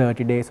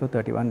 30 days or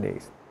 31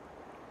 days.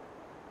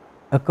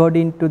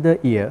 According to the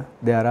year,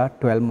 there are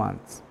 12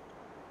 months.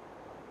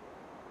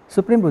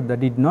 Supreme Buddha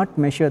did not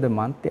measure the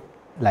month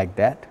like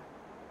that,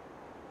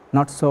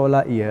 not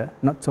solar year,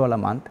 not solar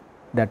month,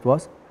 that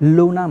was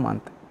lunar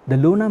month. The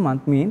lunar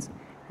month means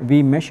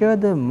we measure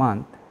the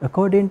month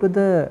according to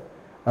the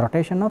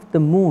rotation of the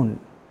moon,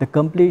 the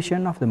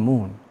completion of the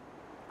moon.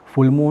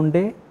 Full moon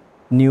day,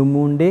 new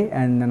moon day,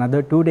 and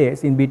another 2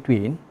 days in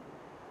between,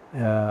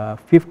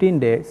 15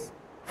 days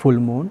full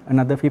moon,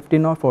 another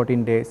 15 or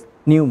 14 days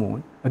new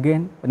moon,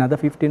 again another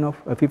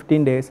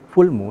 15 days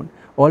full moon.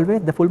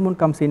 Always the full moon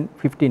comes in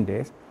 15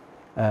 days,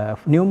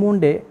 new moon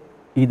day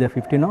either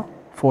 15 or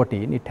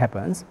 14 it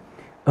happens.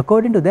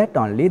 According to that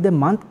only the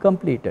month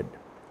completed.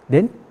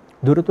 Then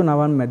Durutu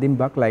Navan Medim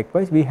Bak,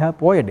 likewise we have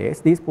Poya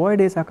days. These Poya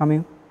days are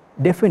coming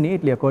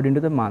definitely according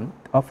to the month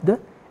of the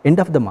end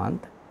of the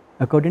month,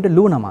 according to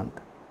lunar month,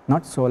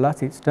 not solar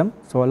system,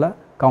 solar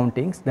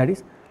countings, that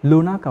is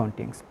lunar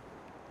countings.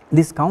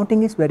 This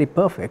counting is very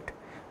perfect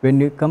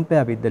when you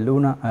compare with the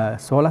lunar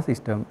solar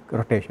system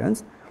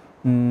rotations.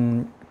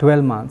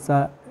 12 months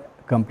are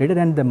completed,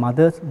 and the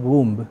mother's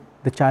womb,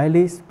 the child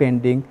is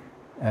spending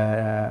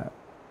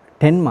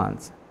 10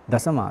 months,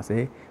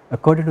 dasamase,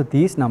 according to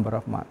these number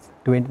of months,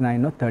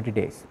 29 or 30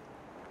 days.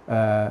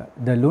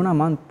 The lunar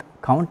month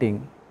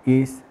counting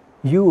is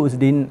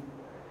used in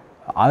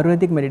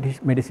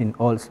Ayurvedic medicine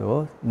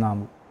also.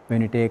 Now,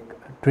 when you take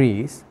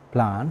trees,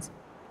 plants,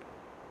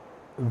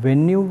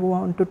 when you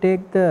want to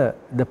take the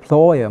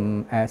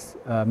phloem as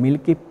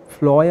milky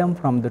phloem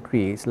from the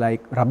trees,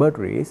 like rubber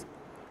trees,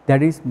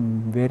 that is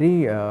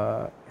very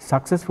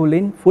successful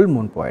in full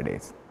moon Poya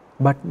days,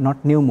 but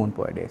not new moon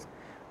Poya days.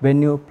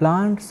 When you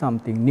plant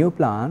something, new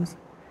plants,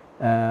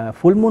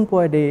 full moon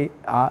Poya day,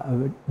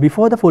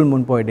 before the full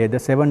moon Poya day, the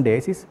 7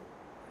 days is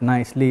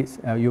nicely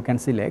you can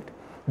select,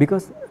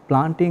 because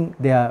planting,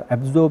 they are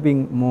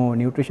absorbing more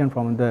nutrition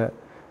from the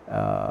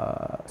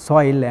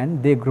soil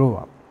and they grow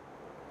up.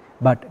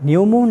 But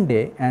new moon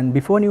day and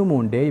before new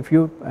moon day, if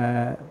you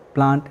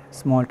plant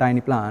small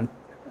tiny plant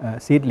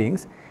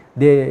seedlings,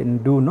 they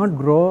do not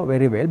grow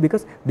very well,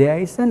 because there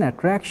is an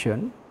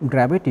attraction,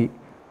 gravity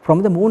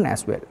from the moon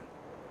as well.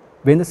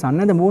 When the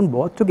sun and the moon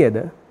both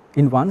together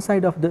in one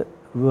side of the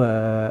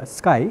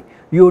sky,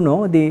 you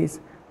know these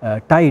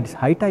tides,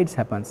 high tides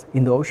happens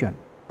in the ocean.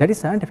 That is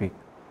scientific.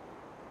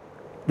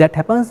 That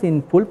happens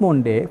in full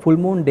moon day. Full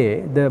moon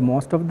day, the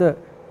most of the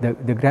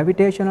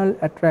gravitational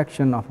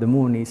attraction of the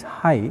moon is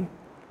high.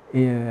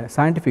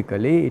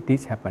 Scientifically it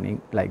is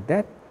happening like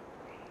that.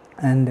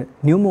 And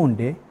new moon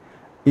day,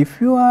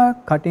 if you are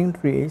cutting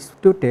trees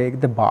to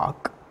take the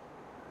bark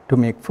to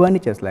make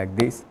furnitures like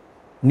this,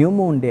 new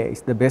moon day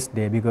is the best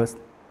day, because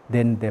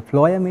then the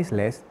phloem is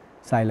less,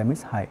 xylem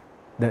is high.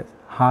 The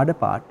harder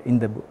part in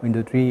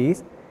the tree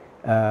is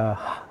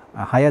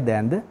higher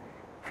than the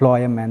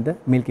phloem and the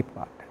milky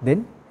part.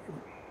 Then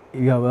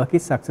your work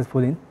is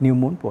successful in new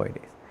moon Poya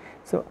days.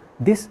 So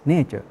this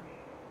nature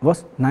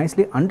was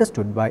nicely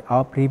understood by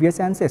our previous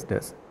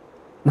ancestors,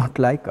 not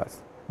like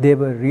us. They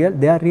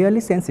are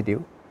really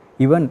sensitive.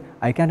 Even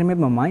I can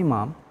remember my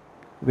mom,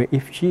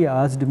 if she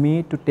asked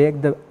me to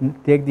take the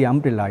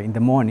umbrella in the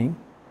morning,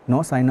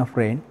 no sign of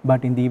rain,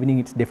 but in the evening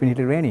it's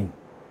definitely raining.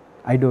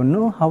 I don't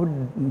know how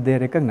they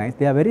recognize.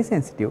 They are very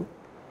sensitive.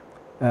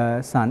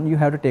 Son, you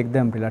have to take the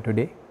umbrella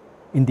today.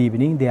 In the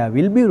evening there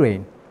will be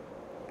rain.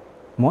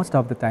 Most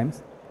of the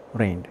times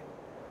rained.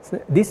 So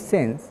this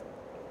sense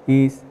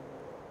is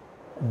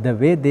the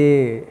way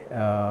they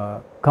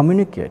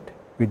communicate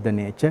with the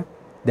nature.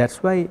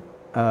 That's why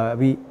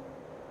we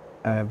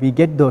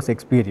get those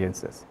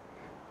experiences.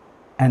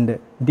 And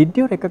did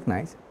you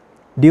recognize,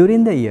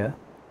 during the year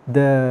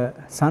the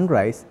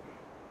sunrise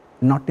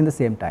not in the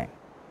same time,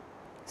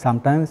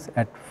 sometimes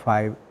at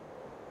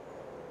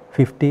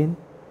 5:15,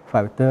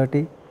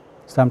 5:30,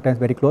 sometimes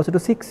very closer to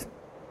 6.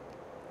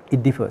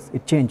 It differs,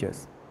 it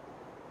changes.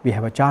 We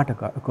have a chart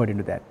according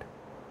to that.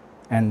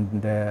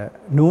 And the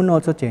noon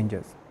also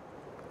changes,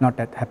 not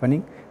that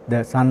happening.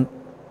 The sun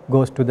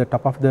goes to the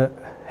top of the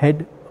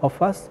head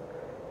of us,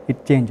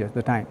 it changes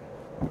the time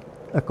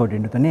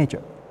according to the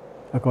nature,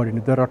 according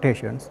to the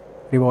rotations,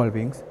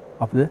 revolvings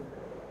of the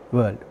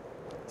world.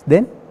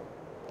 Then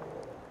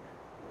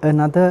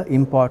another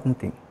important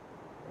thing,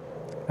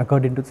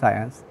 according to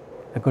science,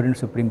 according to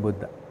Supreme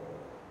Buddha,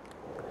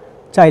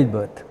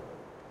 childbirth.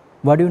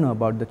 What do you know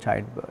about the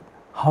childbirth?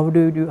 How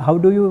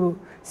do you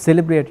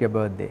celebrate your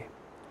birthday?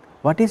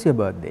 What is your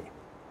birthday?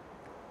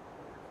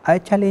 I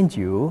challenge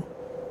you,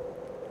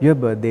 your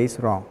birthday is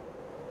wrong.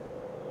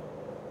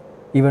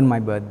 Even my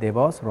birthday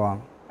was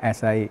wrong.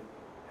 As I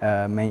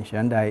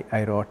mentioned,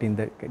 I wrote in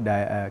the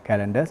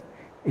calendars,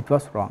 it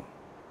was wrong.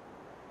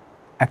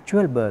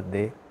 Actual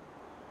birthday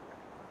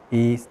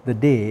is the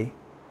day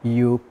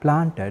you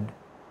planted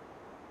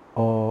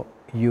or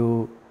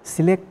you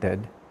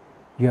selected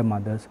your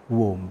mother's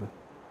womb.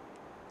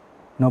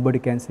 Nobody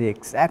can say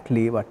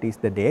exactly what is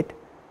the date,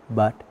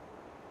 but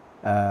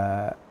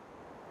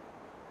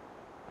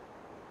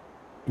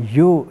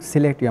you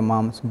select your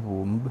mom's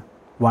womb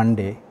one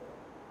day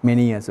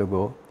many years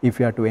ago. If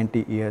you are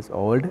 20 years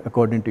old,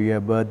 according to your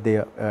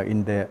birthday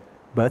in the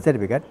birth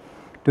certificate,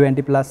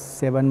 20 plus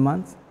 7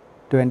 months,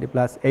 20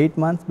 plus 8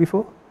 months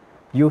before,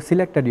 you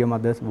selected your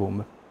mother's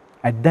womb.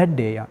 At that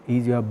day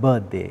is your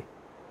birthday,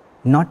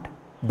 not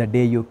the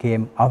day you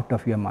came out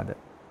of your mother.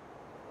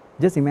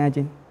 Just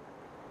imagine,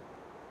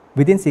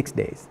 within 6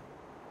 days,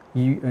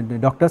 the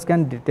doctors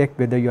can detect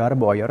whether you are a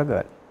boy or a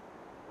girl,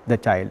 the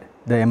child,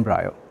 the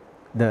embryo.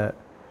 The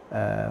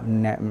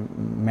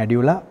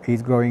medulla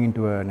is growing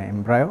into an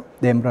embryo,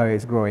 the embryo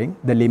is growing,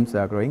 the limbs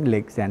are growing,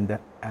 legs and the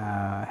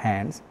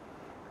hands,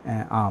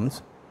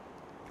 arms,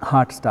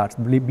 heart starts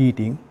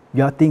beating,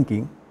 you are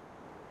thinking,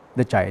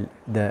 the child,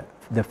 the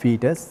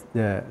fetus,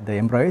 the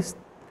embryo is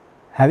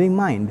having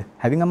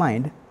a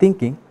mind,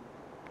 thinking.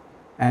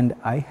 And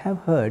I have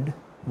heard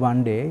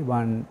one day,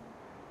 one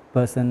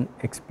person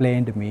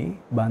explained me,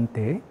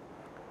 Bhante,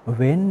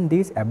 when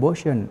this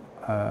abortion,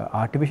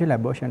 artificial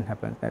abortion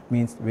happens, that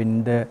means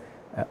when the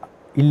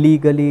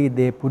illegally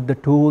they put the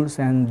tools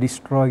and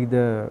destroy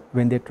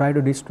when they try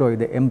to destroy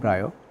the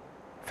embryo,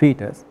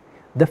 fetus,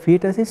 the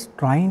fetus is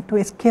trying to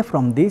escape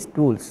from these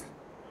tools.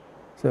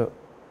 So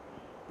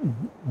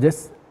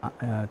just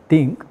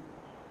think,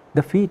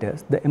 the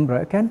fetus, the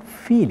embryo can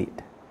feel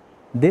it,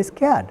 they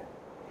scared.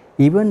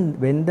 Even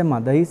when the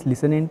mother is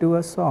listening to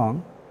a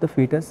song, the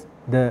fetus,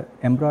 the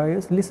embryo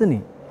is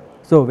listening.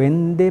 So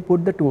when they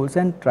put the tools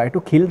and try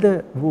to kill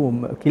the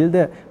womb, kill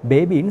the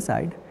baby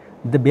inside,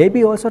 the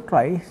baby also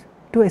tries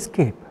to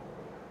escape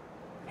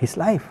his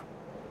life.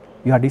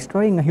 You are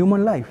destroying a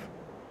human life.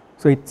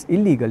 So it's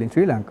illegal in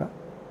Sri Lanka.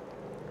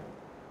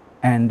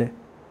 And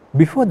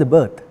before the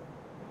birth,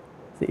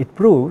 it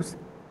proves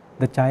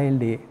the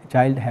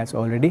child has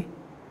already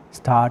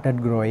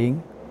started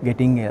growing,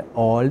 getting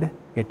old,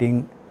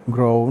 getting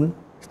grown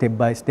step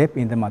by step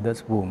in the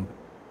mother's womb.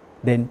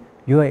 Then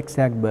your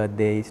exact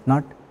birthday is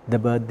not the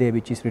birthday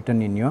which is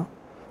written in your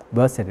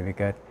birth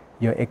certificate.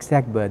 Your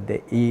exact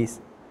birthday is,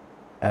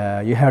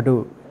 you have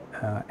to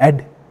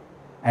add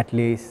at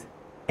least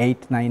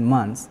 8-9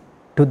 months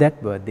to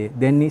that birthday,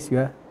 then is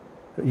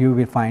you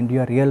will find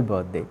your real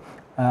birthday.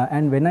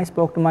 And when I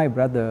spoke to my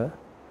brother,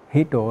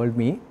 he told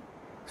me,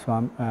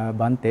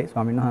 Bhante,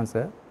 Swamin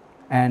Wahanse,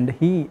 and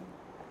he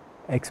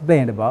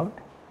explained about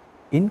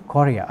in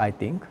Korea, I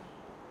think,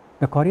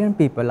 the Korean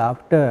people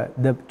after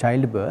the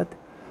childbirth,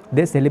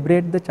 they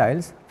celebrate the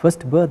child's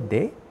first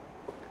birthday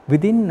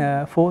within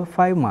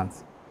 4-5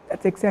 months.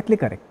 That's exactly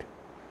correct.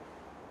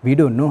 We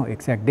don't know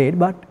exact date,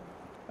 but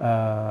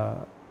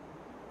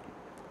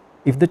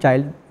if the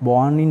child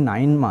born in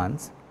 9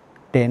 months,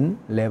 10,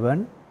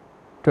 11,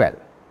 12,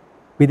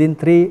 within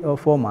 3 or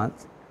 4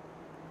 months,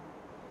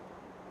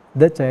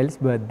 the child's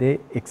birthday,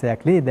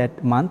 exactly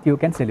that month you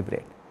can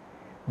celebrate.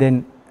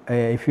 Then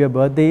if your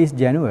birthday is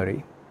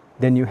January,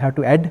 then you have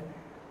to add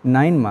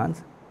 9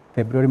 months,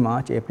 February,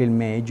 March, April,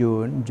 May,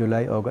 June,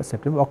 July, August,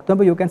 September,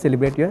 October, you can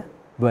celebrate your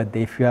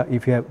birthday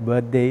if your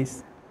birthday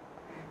is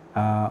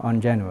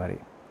on January.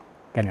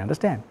 Can you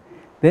understand?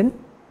 Then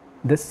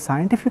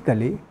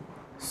scientifically,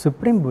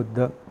 Supreme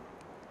Buddha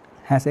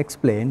has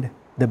explained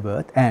the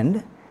birth.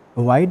 And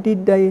why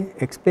did I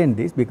explain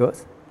this?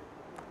 Because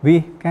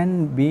we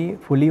can be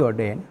fully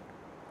ordained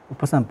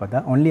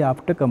Upasampada only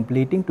after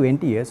completing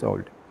 20 years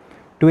old.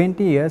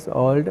 20 years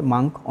old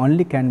monk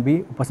only can be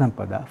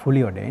Upasampada,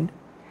 fully ordained,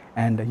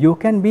 and you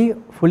can be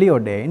fully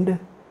ordained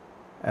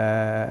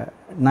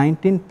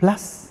 19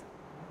 plus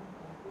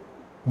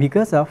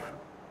because of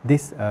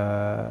this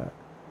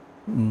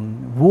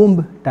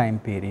womb time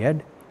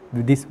period.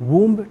 With this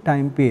womb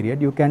time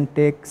period, you can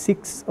take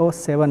 6 or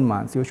 7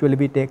 months. Usually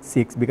we take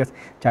 6 because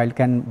child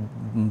can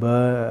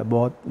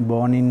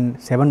born in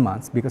 7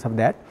 months. Because of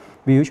that,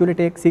 we usually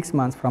take 6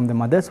 months from the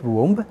mother's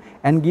womb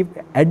and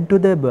add to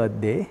the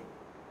birthday,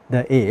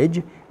 the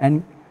age,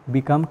 and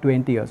become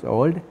 20 years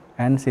old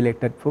and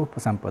selected for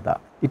Upasampada.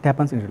 It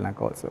happens in Sri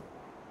Lanka also.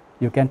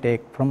 You can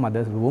take from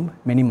mother's womb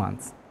many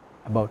months,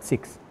 about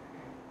 6.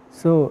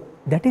 So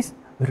that is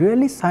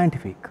really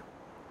scientific.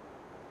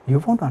 You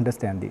won't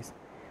understand this.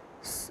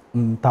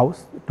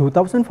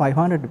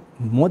 2500,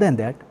 more than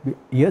that,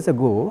 years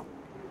ago,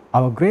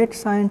 our great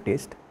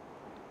scientist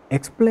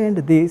explained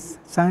this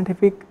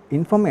scientific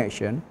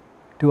information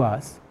to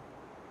us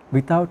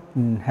without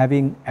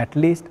having at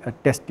least a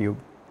test tube,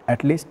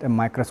 at least a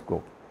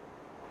microscope.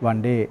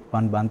 One day,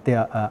 one Bhante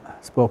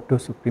spoke to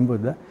Supreme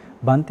Buddha,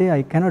 Bhante,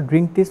 I cannot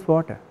drink this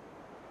water,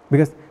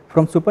 because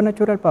from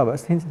supernatural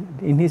powers,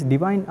 in his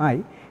divine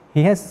eye,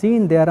 he has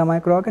seen there are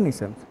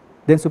microorganisms.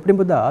 Then Supreme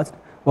Buddha asked,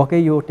 okay,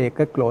 you take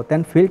a cloth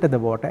and filter the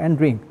water and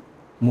drink.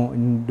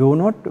 Do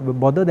not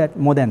bother that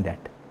more than that,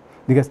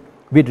 because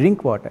we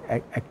drink water.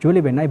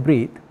 Actually, when I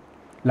breathe,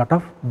 lot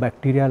of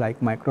bacteria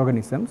like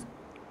microorganisms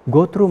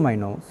go through my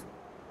nose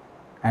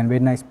and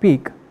when I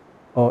speak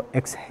or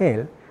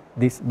exhale,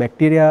 this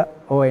bacteria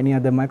or any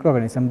other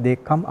microorganism, they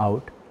come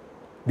out.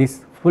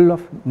 This full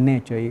of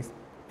nature is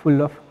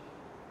full of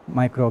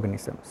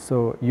microorganisms.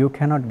 So you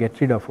cannot get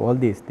rid of all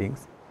these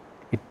things.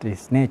 It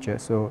is nature.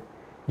 So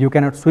you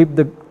cannot sweep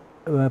the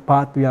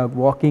path we are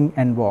walking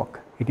and walk.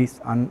 It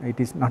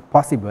is not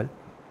possible.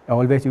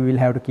 Always you will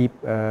have to keep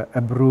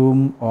a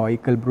broom or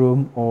equal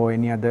broom or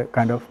any other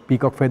kind of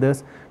peacock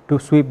feathers to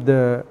sweep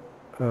the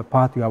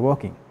path you are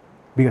walking,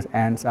 because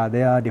ants are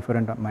there,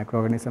 different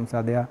microorganisms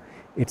are there.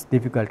 It's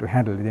difficult to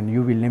handle. Then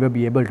you will never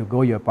be able to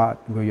go your path,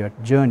 go your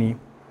journey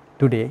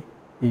today.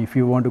 If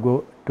you want to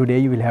go today,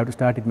 you will have to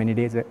start it many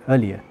days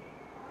earlier.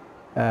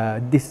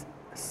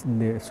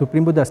 The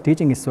Supreme Buddha's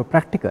teaching is so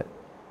practical,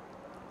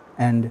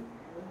 and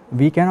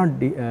we cannot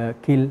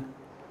kill,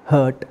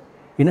 hurt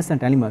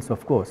innocent animals,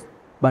 of course,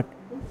 but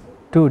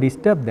to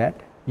disturb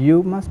that,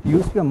 you must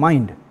use your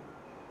mind.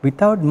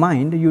 Without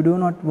mind, you do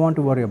not want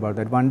to worry about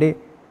that. One day,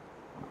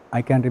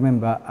 I can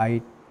remember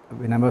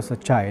when I was a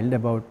child,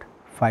 about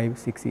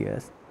 5-6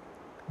 years,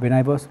 when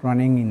I was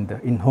running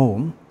in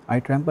home,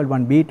 I trampled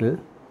one beetle.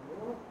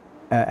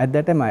 At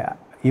that time, I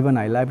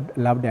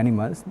loved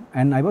animals,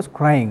 and I was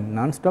crying,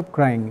 non-stop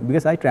crying,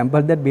 because I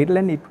trampled that beetle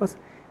and it was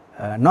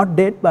not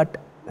dead but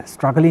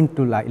struggling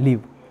to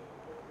live,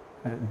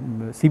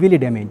 severely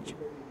damaged.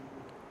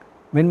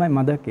 When my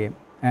mother came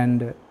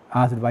and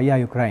asked, why are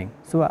you crying?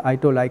 So I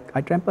told, I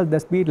trampled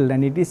this beetle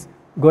and it is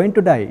going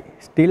to die,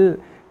 still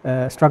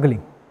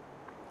struggling.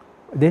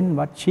 Then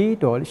what she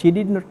told, she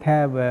did not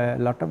have a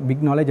lot of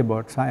big knowledge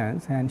about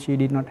science, and she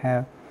did not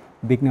have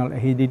big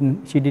knowledge,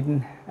 she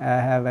didn't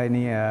have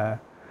any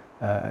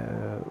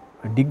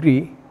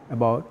degree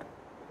about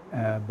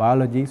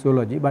biology,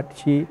 zoology, but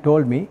she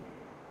told me,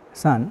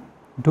 son,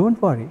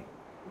 don't worry,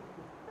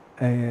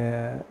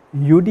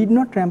 you did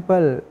not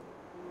trample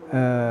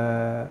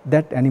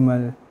that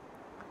animal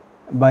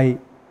by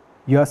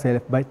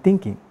yourself, by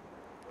thinking,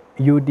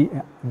 you did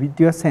with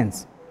your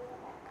sense.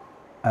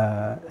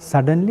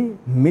 Suddenly,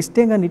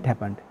 mistaken it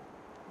happened.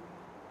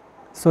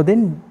 So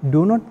then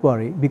do not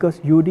worry, because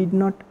you did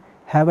not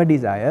have a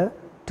desire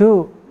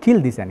to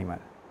kill this animal.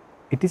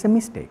 It is a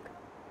mistake.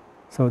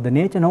 So the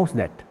nature knows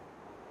that.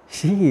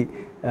 She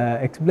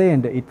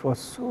explained, it was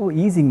so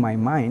easing my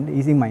mind,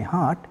 easing my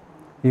heart,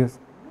 because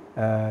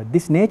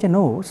this nature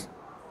knows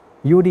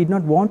you did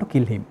not want to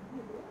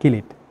kill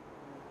it.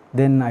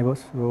 Then I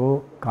was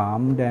so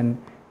calmed and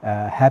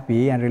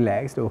happy and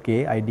relaxed.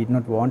 Okay, I did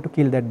not want to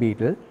kill that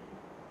beetle.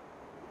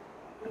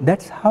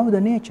 That's how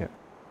the nature.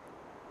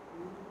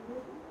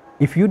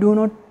 If you do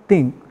not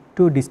think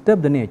to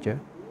disturb the nature,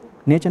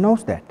 nature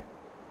knows that.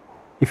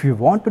 If you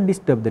want to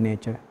disturb the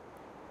nature,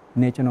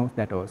 nature knows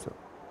that also.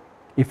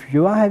 If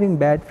you are having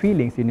bad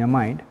feelings in your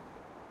mind,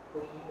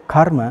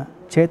 karma,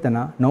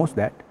 chetana knows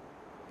that.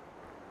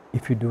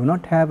 If you do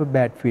not have a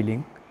bad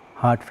feeling,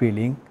 heart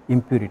feeling,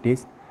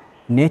 impurities,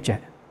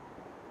 nature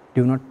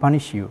do not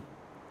punish you.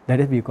 That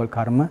is we call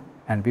karma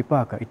and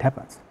vipaka. It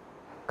happens.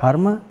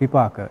 Karma,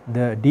 vipaka,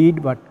 the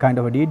deed, what kind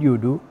of a deed you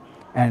do,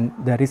 and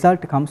the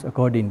result comes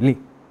accordingly,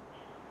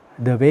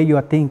 the way you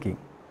are thinking.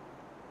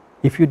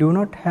 If you do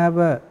not have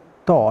a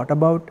thought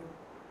about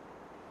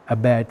a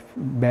bad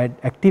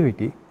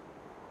activity,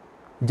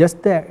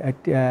 just the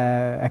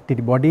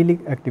activity, bodily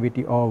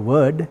activity or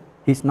word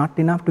is not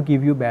enough to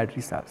give you bad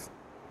results.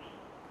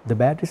 The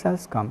bad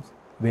results comes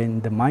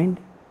when the mind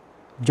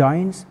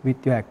joins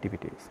with your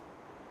activities.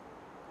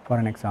 For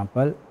an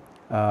example,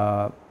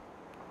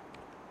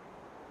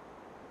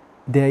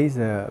 there is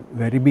a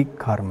very big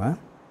karma.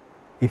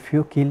 If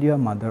you kill your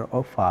mother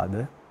or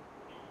father,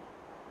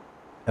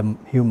 a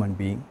human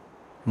being,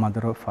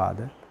 mother or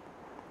father,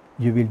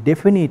 you will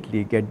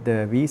definitely get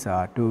the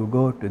visa to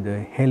go to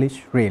the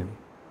hellish realm.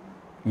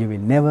 You will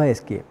never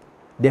escape.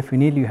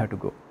 Definitely you have to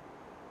go.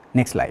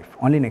 Next life,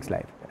 only next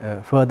life.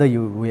 Further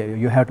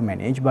you have to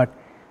manage, but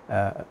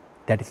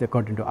that is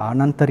according to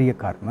Anantariya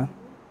karma.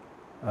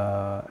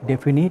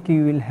 Definitely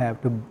you will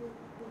have to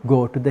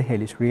go to the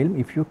hellish realm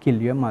if you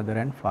kill your mother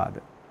and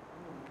father.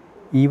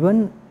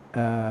 Even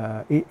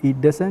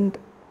it doesn't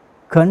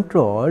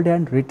controlled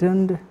and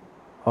returned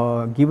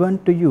or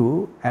given to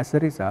you as a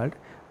result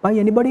by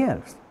anybody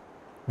else.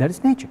 That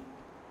is nature.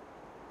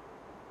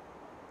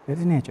 That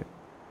is nature.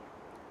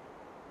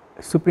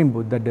 Supreme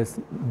Buddha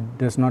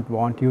does not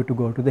want you to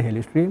go to the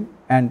hellish realm,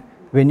 and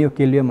when you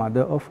kill your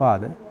mother or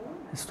father,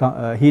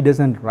 he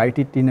doesn't write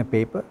it in a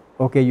paper,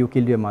 okay, you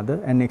killed your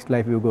mother and next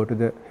life you go to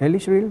the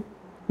hellish realm.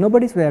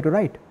 Nobody is there to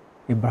write.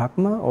 If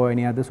Brahma or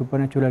any other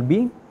supernatural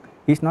being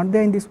is not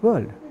there in this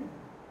world,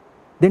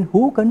 then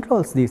who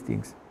controls these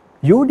things?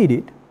 You did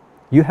it,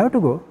 you have to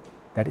go.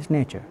 That is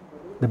nature,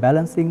 the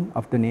balancing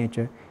of the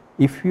nature.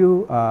 If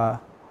you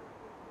are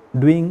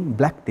doing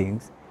black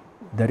things,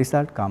 the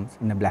result comes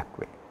in a black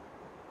way.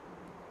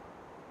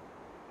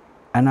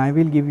 And I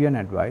will give you an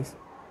advice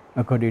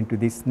according to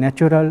these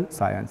natural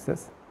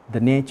sciences, the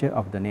nature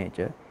of the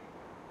nature.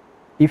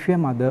 If your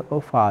mother or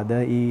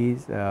father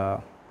is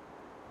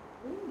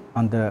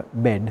on the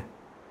bed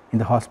in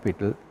the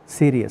hospital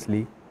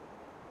seriously,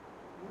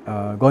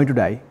 going to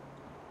die.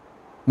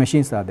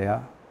 Machines are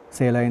there,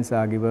 salines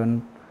are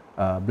given,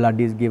 blood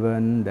is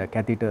given, the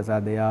catheters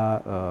are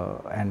there,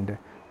 and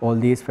all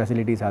these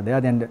facilities are there.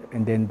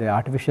 And then the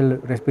artificial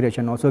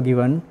respiration also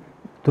given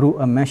through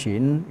a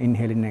machine,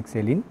 inhaling,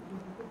 exhaling.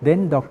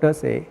 Then doctors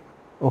say,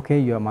 okay,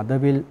 your mother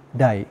will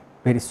die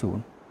very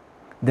soon.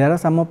 There are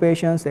some more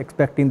patients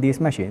expecting these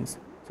machines.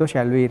 So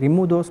shall we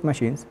remove those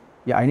machines?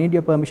 Yeah, I need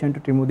your permission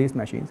to remove these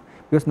machines,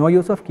 because no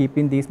use of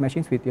keeping these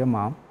machines with your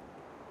mom.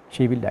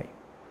 She will die.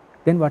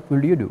 Then what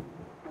will you do?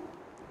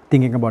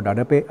 Thinking about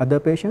other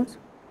patients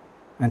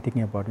and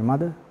thinking about your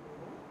mother.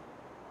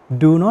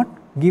 Do not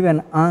give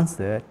an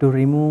answer to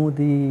remove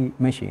the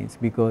machines,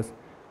 because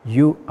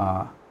you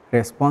are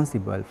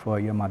responsible for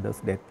your mother's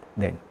death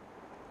then.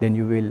 Then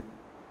you will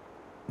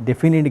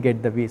definitely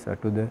get the visa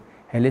to the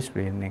hellish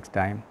realm next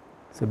time.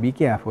 So be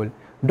careful.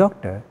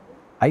 Doctor,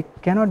 I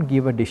cannot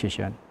give a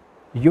decision.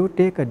 You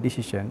take a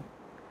decision.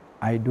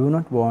 I do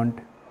not want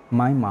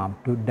my mom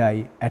to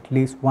die at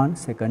least 1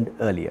 second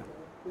earlier.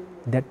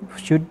 That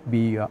should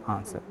be your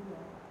answer.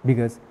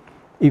 Because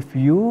if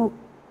you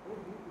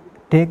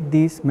take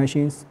these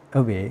machines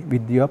away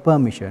with your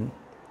permission,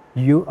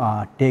 you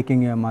are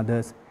taking your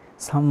mother's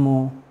some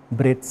more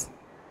breaths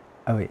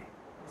away,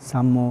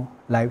 some more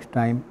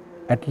lifetime,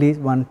 at least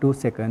 1-2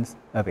 seconds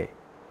away,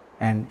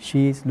 and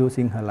she is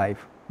losing her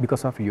life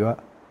because of your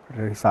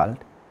result,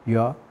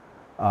 your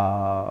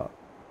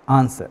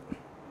answer.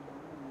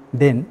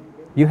 Then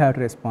you have to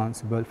be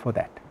responsible for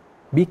that.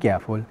 Be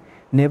careful.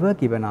 Never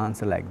give an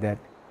answer like that,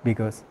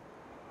 because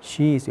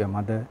she is your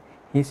mother,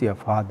 he is your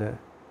father,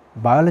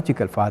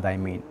 biological father I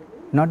mean,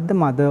 not the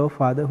mother or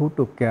father who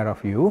took care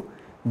of you,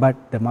 but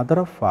the mother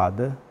or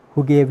father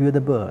who gave you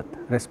the birth,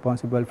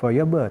 responsible for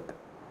your birth.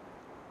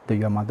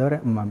 Your mother,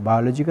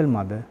 biological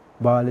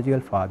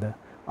father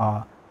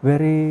are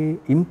very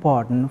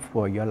important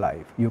for your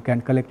life. You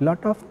can collect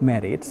lot of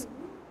merits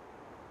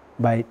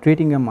by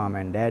treating your mom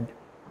and dad.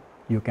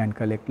 You can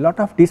collect lot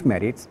of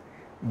demerits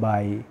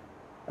by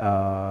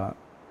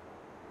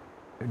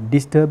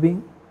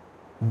disturbing,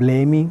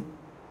 blaming,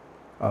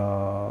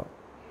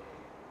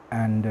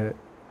 and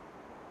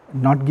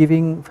not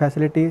giving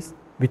facilities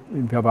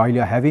while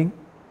you are having,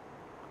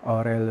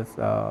 or else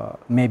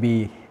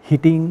maybe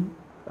hitting,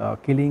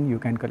 killing. You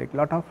can collect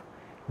lot of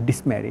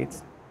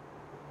demerits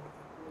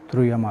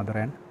through your mother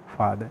and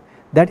father.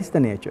 That is the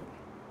nature.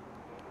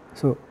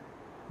 So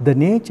the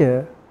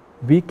nature,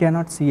 we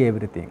cannot see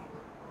everything.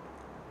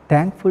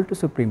 Thankful to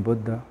Supreme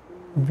Buddha,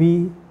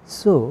 we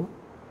saw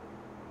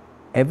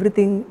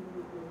everything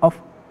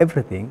of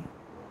everything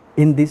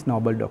in this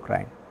noble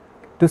doctrine.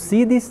 To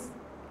see this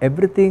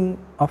everything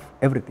of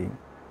everything,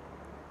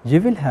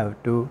 you will have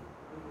to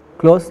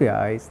close your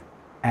eyes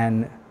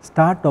and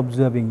start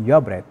observing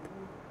your breath.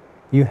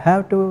 You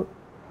have to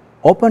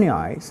open your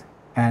eyes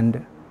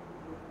and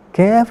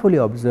carefully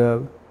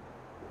observe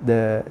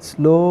the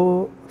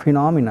slow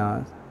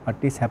phenomena what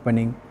is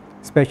happening,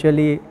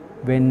 especially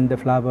when the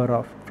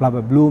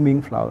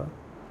blooming flower,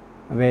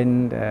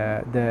 when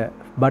the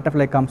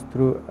butterfly comes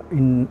through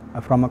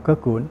from a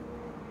cocoon.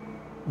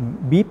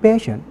 Be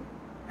patient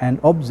and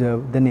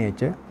observe the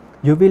nature.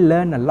 You will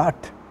learn a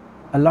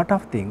lot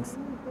of things.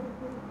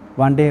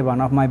 One day,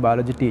 one of my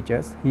biology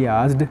teachers, he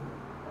asked,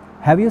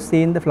 have you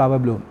seen the flower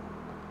bloom?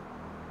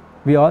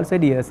 We all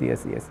said yes,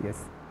 yes, yes,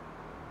 yes.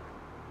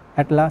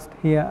 At last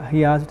he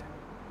asked,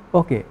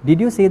 okay, did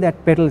you see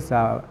that petals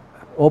are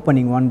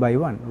opening one by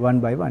one?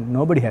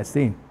 Nobody has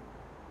seen.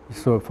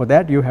 So for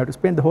that you have to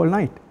spend the whole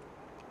night.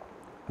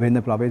 When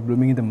the flower is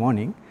blooming in the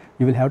morning,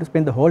 you will have to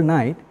spend the whole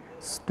night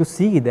to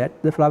see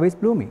that the flower is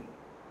blooming.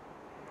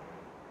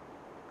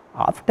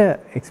 After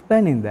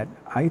explaining that,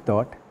 I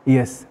thought,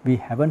 yes, we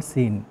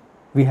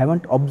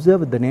haven't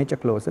observed the nature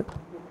closer.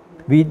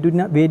 We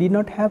did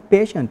not have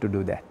patience to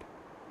do that.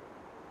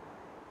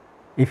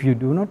 If you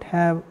do not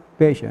have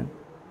patience,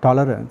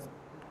 tolerance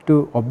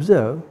to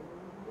observe,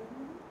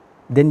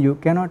 then you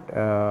cannot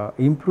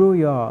improve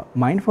your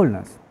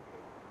mindfulness.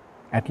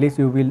 At least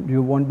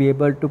you won't be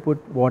able to put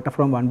water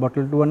from one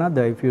bottle to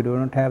another if you do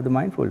not have the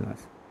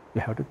mindfulness.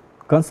 You have to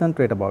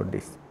concentrate about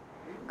this.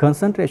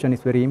 Concentration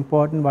is very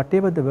important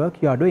whatever the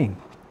work you are doing.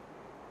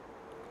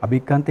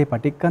 Abhikkante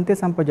patikkante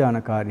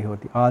sampajanakārī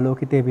hoti,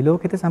 ālokite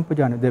vilokite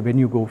sampajana. When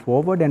you go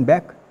forward and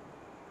back,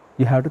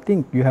 you have to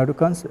think, you have to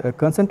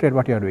concentrate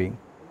what you are doing.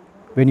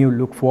 When you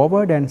look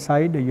forward and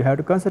side, you have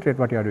to concentrate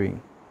what you are doing.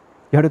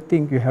 You have to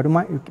think, you have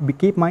to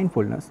keep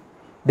mindfulness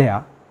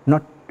there,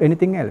 not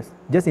anything else.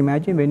 Just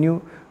imagine when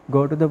you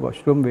go to the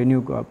washroom, when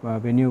you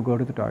go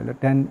to the toilet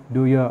and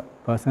do your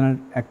personal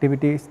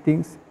activities,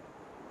 things,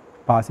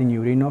 passing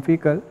urine or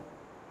fecal.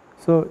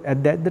 So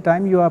at the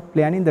time you are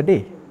planning the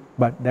day,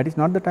 but that is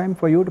not the time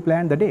for you to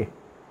plan the day.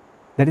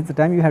 That is the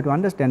time you have to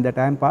understand that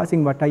I am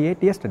passing what I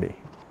ate yesterday.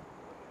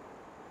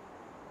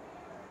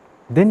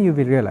 Then you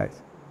will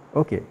realize,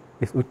 okay,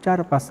 this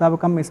uchchara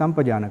pasavakammi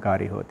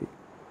sampajanakari hoti.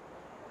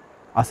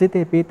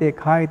 Asite pite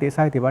khayate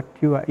saite, what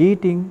you are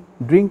eating,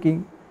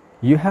 drinking,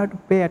 you have to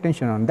pay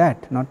attention on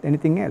that, not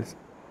anything else.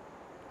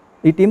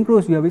 It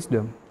improves your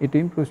wisdom, it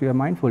improves your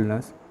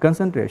mindfulness,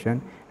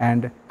 concentration,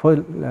 and for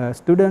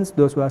students,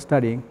 those who are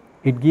studying,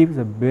 it gives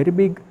a very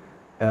big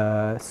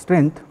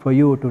strength for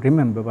you to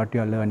remember what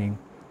you are learning.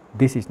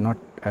 This is not,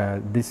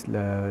 this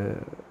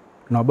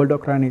noble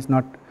doctrine is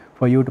not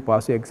for you to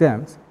pass your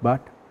exams,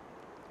 but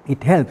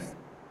it helps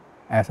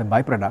as a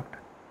byproduct.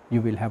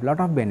 You will have a lot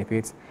of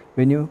benefits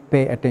when you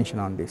pay attention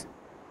on this.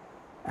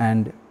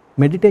 And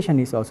meditation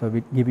is also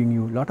giving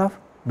you a lot of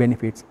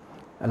benefits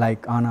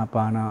like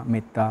anapana,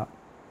 metta,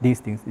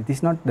 these things. It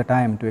is not the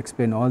time to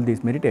explain all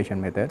these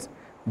meditation methods,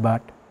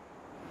 but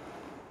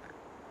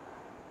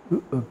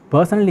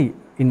personally,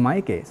 in my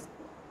case,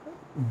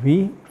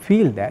 we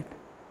feel that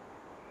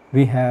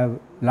we have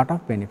a lot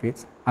of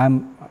benefits.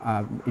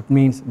 It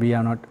means we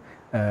are not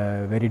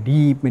very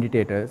deep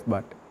meditators,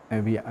 but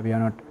we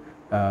are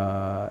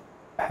not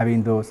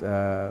having those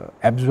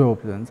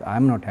absorptions. I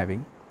am not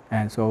having,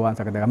 and so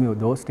𝑭𝒐𝒓𝒓𝒆𝒔𝒕 𝒂𝒔𝒕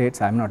those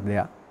states I am not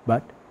there,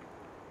 but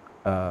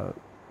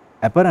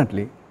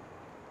apparently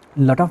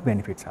a lot of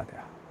benefits are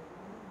there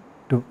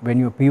to when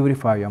you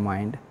purify your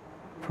mind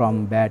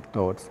from bad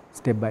thoughts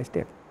step by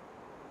step.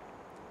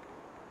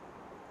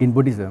 In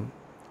Buddhism,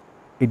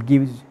 it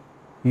gives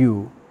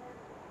you,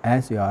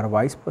 as you are a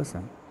wise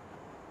person,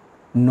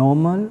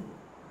 normal,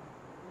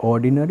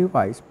 ordinary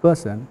wise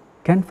person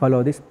can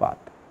follow this path,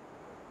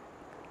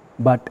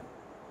 but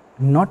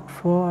not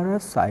for a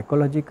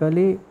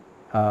psychologically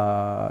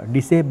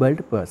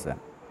disabled person.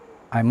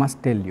 I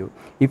must tell you,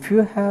 if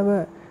you have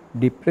a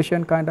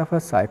depression kind of a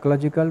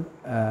psychological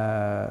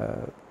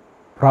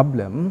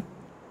problem,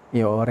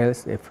 or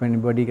else if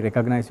anybody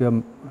recognize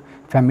your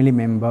family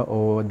member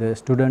or the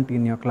student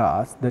in your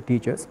class, the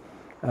teachers,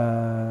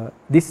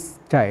 this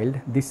child,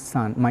 this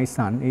son, my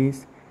son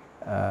is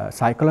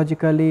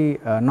psychologically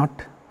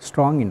not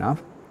strong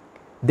enough,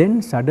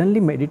 then suddenly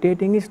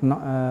meditating is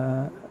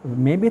not,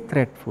 maybe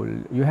threatful.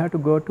 You have to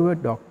go to a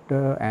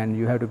doctor and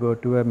you have to go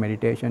to a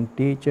meditation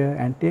teacher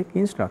and take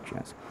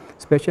instructions,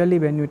 especially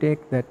when you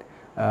take that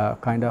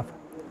kind of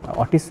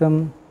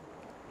autism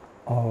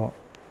or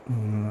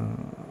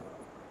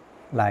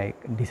like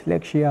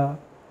dyslexia,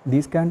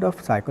 these kind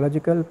of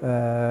psychological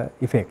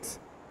effects.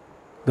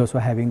 Those who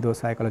are having those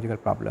psychological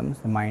problems,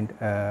 the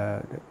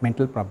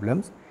mental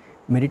problems,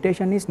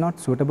 meditation is not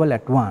suitable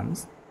at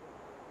once.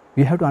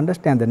 You have to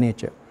understand the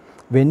nature.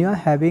 When you are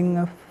having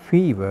a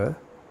fever,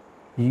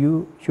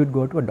 you should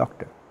go to a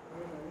doctor.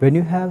 When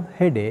you have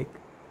headache,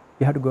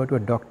 you have to go to a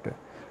doctor.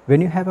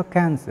 When you have a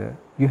cancer,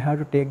 you have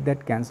to take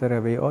that cancer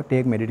away or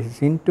take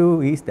medicine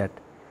to ease that.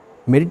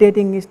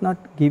 Meditating is not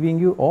giving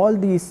you all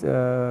these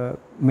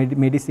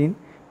medicine.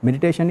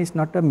 Meditation is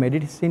not a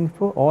medicine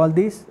for all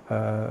these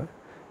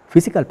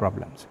physical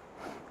problems.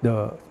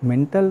 The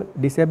mental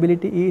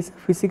disability is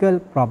physical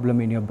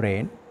problem in your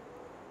brain,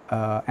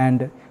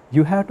 and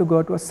you have to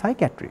go to a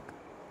psychiatric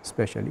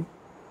especially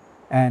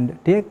and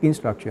take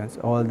instructions,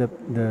 or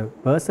the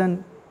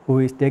person who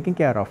is taking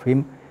care of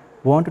him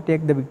want to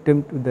take the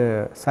victim to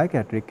the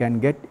psychiatric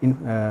and get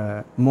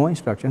more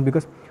instruction,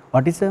 because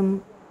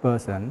autism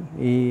person,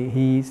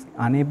 he is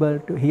unable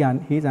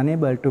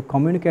to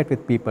communicate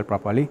with people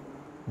properly.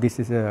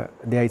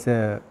 There is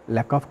a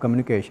lack of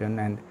communication,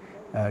 and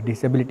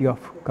disability of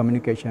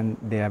communication,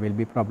 there will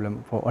be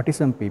problem for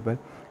autism people.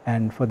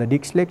 And for the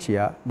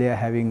dyslexia, they are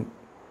having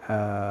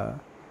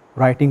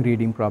writing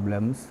reading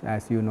problems,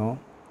 as you know.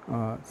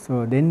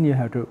 So then you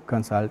have to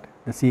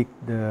seek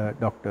the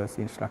doctor's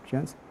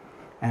instructions.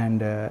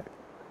 And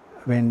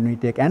when we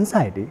take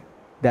anxiety,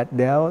 that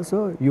there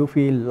also you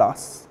feel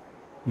lost,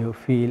 you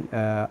feel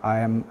I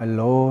am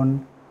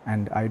alone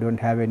and I don't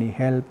have any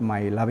help,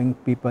 my loving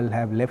people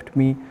have left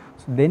me.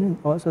 So then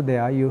also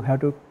there you have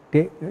to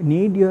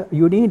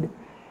need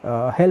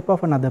help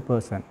of another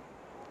person,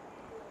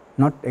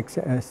 not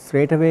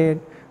straight away,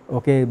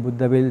 okay,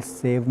 Buddha will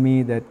save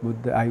me, that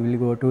Buddha, I will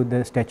go to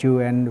the statue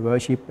and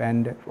worship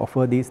and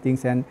offer these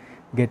things and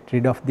get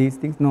rid of these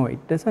things. No,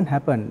 it doesn't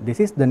happen. This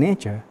is the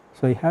nature.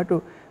 So you have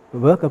to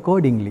work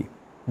accordingly.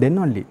 Then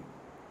only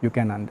you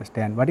can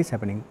understand what is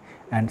happening.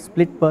 And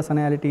split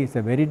personality is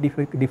a very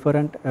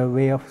different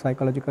way of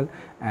psychological,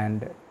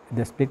 and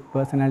the split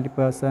personality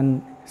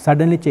person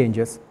suddenly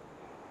changes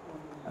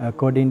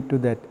according to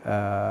that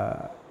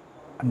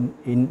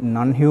in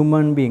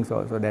non-human beings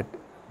also, that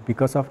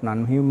because of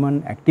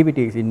non-human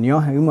activities in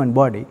your human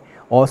body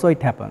also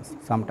it happens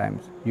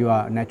sometimes. You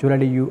are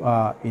naturally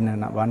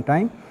in one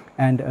time,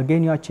 and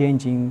again you are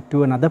changing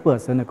to another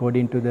person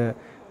according to the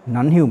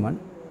non-human,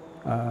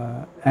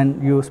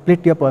 and you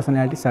split your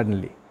personality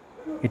suddenly.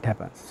 It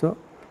happens. So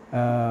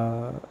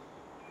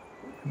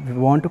we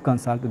want to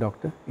consult the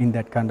doctor in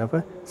that kind of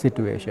a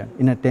situation.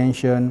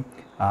 Inattention,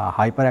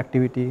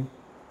 hyperactivity.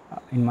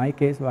 In my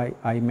case,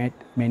 I met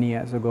many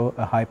years ago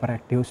a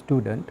hyperactive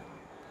student,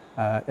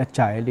 a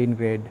child in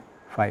grade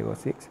 5 or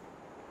 6.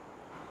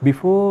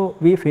 Before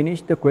we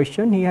finished the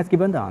question, he has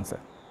given the answer,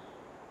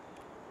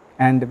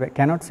 and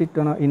cannot sit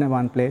in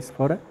one place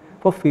for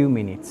few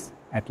minutes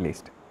at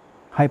least.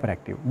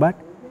 Hyperactive, but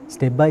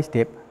step by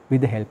step,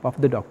 with the help of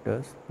the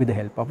doctors, with the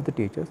help of the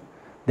teachers,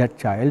 that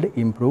child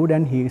improved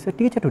and he is a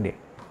teacher today.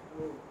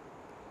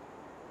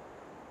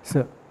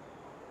 So,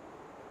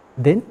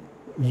 then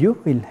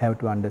you will have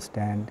to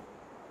understand,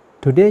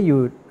 today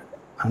you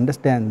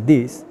understand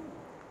this,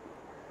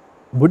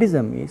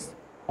 Buddhism is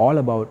all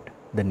about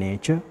the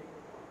nature,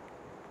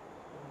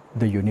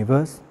 the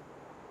universe,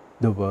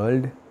 the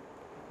world,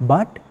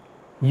 but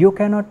you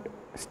cannot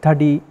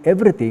study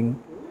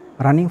everything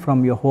running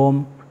from your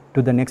home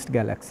to the next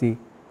galaxy,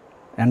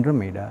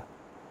 Andromeda,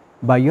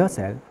 by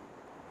yourself.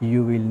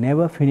 You will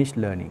never finish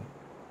learning.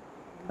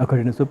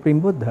 According to Supreme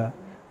Buddha,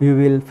 you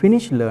will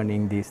finish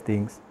learning these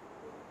things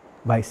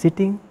by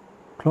sitting,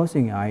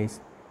 closing your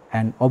eyes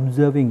and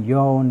observing your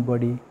own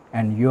body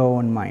and your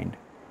own mind.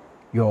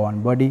 Your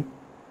own body,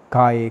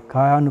 𝑘āye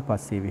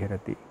kāyanupassī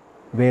viharaṭi,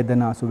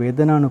 vedanāsu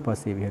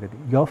vedanānupassī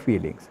viharaṭi, your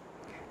feelings.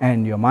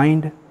 And your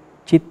mind,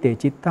 𝒐itte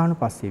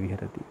cittanupassī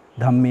viharaṭi,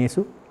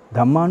 dhammesu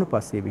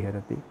dhammanupassī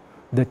viharaṭi,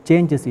 the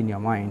changes in your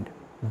mind.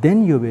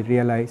 Then you will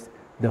realize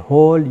the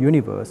whole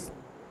universe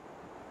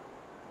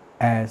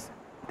as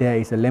there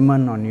is a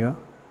lemon on your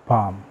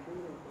palm.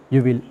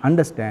 You will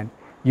understand,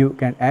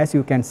 as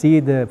you can see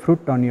the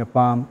fruit on your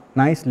palm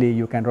nicely,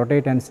 you can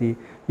rotate and see,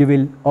 you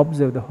will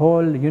observe the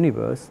whole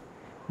universe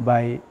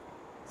by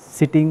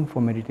sitting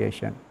for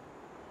meditation.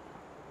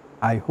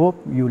 I hope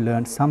you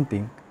learned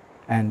something,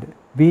 and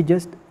we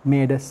just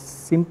made a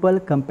simple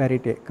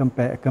comparison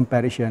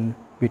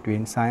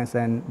between science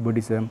and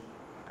Buddhism.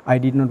 I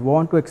did not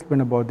want to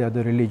explain about the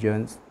other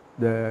religions.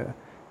 The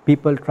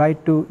people try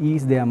to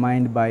ease their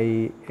mind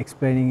by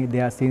explaining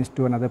their sins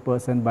to another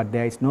person, but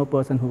there is no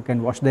person who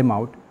can wash them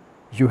out.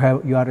 You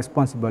are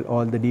responsible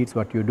all the deeds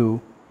what you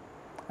do.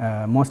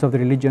 Most of the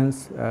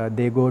religions,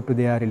 they go to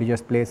their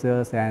religious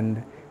places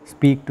and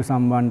speak to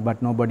someone,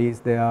 but nobody is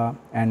there,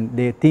 and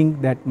they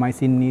think that my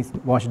sin is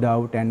washed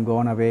out and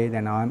gone away,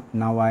 then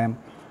now I am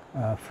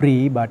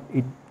free, but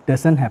it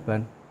doesn't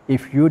happen.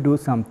 If you do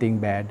something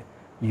bad,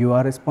 you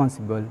are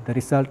responsible, the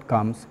result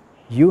comes.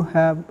 You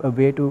have a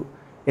way to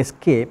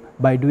escape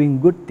by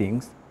doing good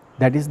things.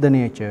 That is the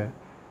nature,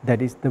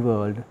 that is the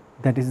world,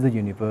 that is the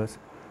universe.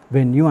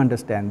 When you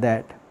understand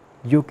that,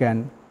 you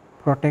can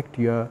protect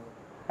your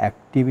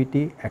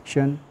activity,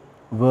 action,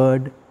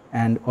 word,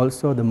 and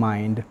also the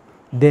mind.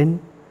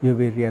 Then you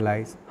will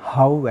realize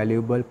how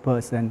valuable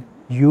person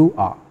you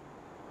are,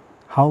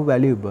 how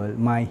valuable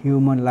my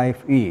human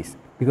life is,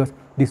 because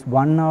this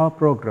 1 hour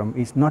program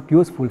is not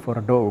useful for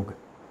a dog.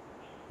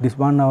 This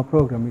 1 hour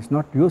program is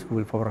not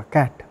useful for a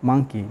cat,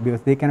 monkey,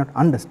 because they cannot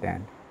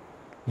understand.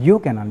 You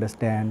can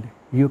understand,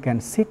 you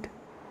can sit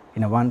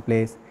in one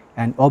place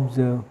and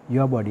observe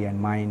your body and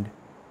mind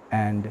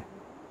and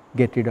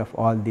get rid of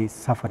all this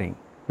suffering.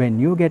 When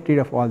you get rid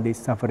of all this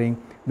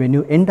suffering, when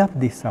you end up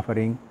this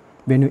suffering,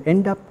 when you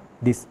end up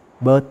this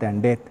birth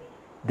and death,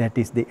 that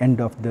is the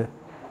end of the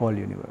whole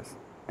universe.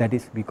 That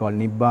is we call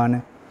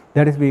Nibbana,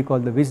 that is we call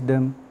the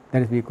wisdom,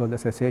 that is we call the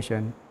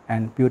cessation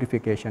and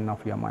purification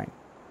of your mind.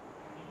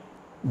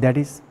 That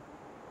is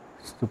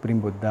Supreme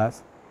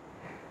Buddha's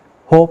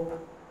hope,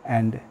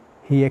 and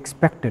he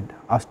expected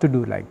us to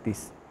do like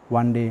this.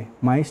 One day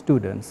my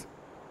students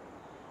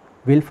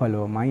will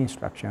follow my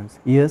instructions.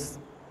 Yes,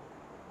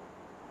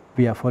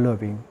 we are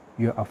following,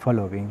 you are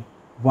following.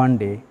 One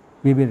day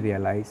we will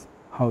realize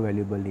how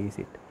valuable is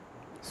it.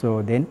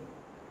 So then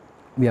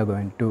we are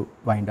going to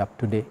wind up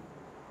today,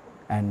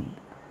 and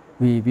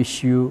we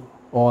wish you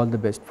all the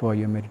best for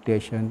your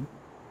meditation,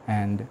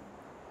 and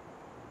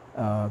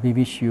we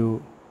wish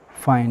you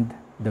find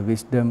the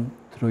wisdom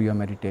through your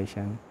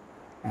meditation,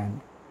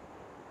 and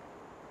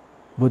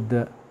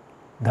Buddha,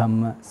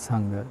 Dhamma,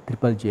 Sangha,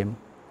 Triple Gem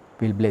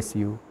will bless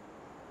you.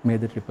 May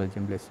the Triple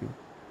Gem bless you.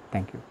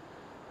 Thank you.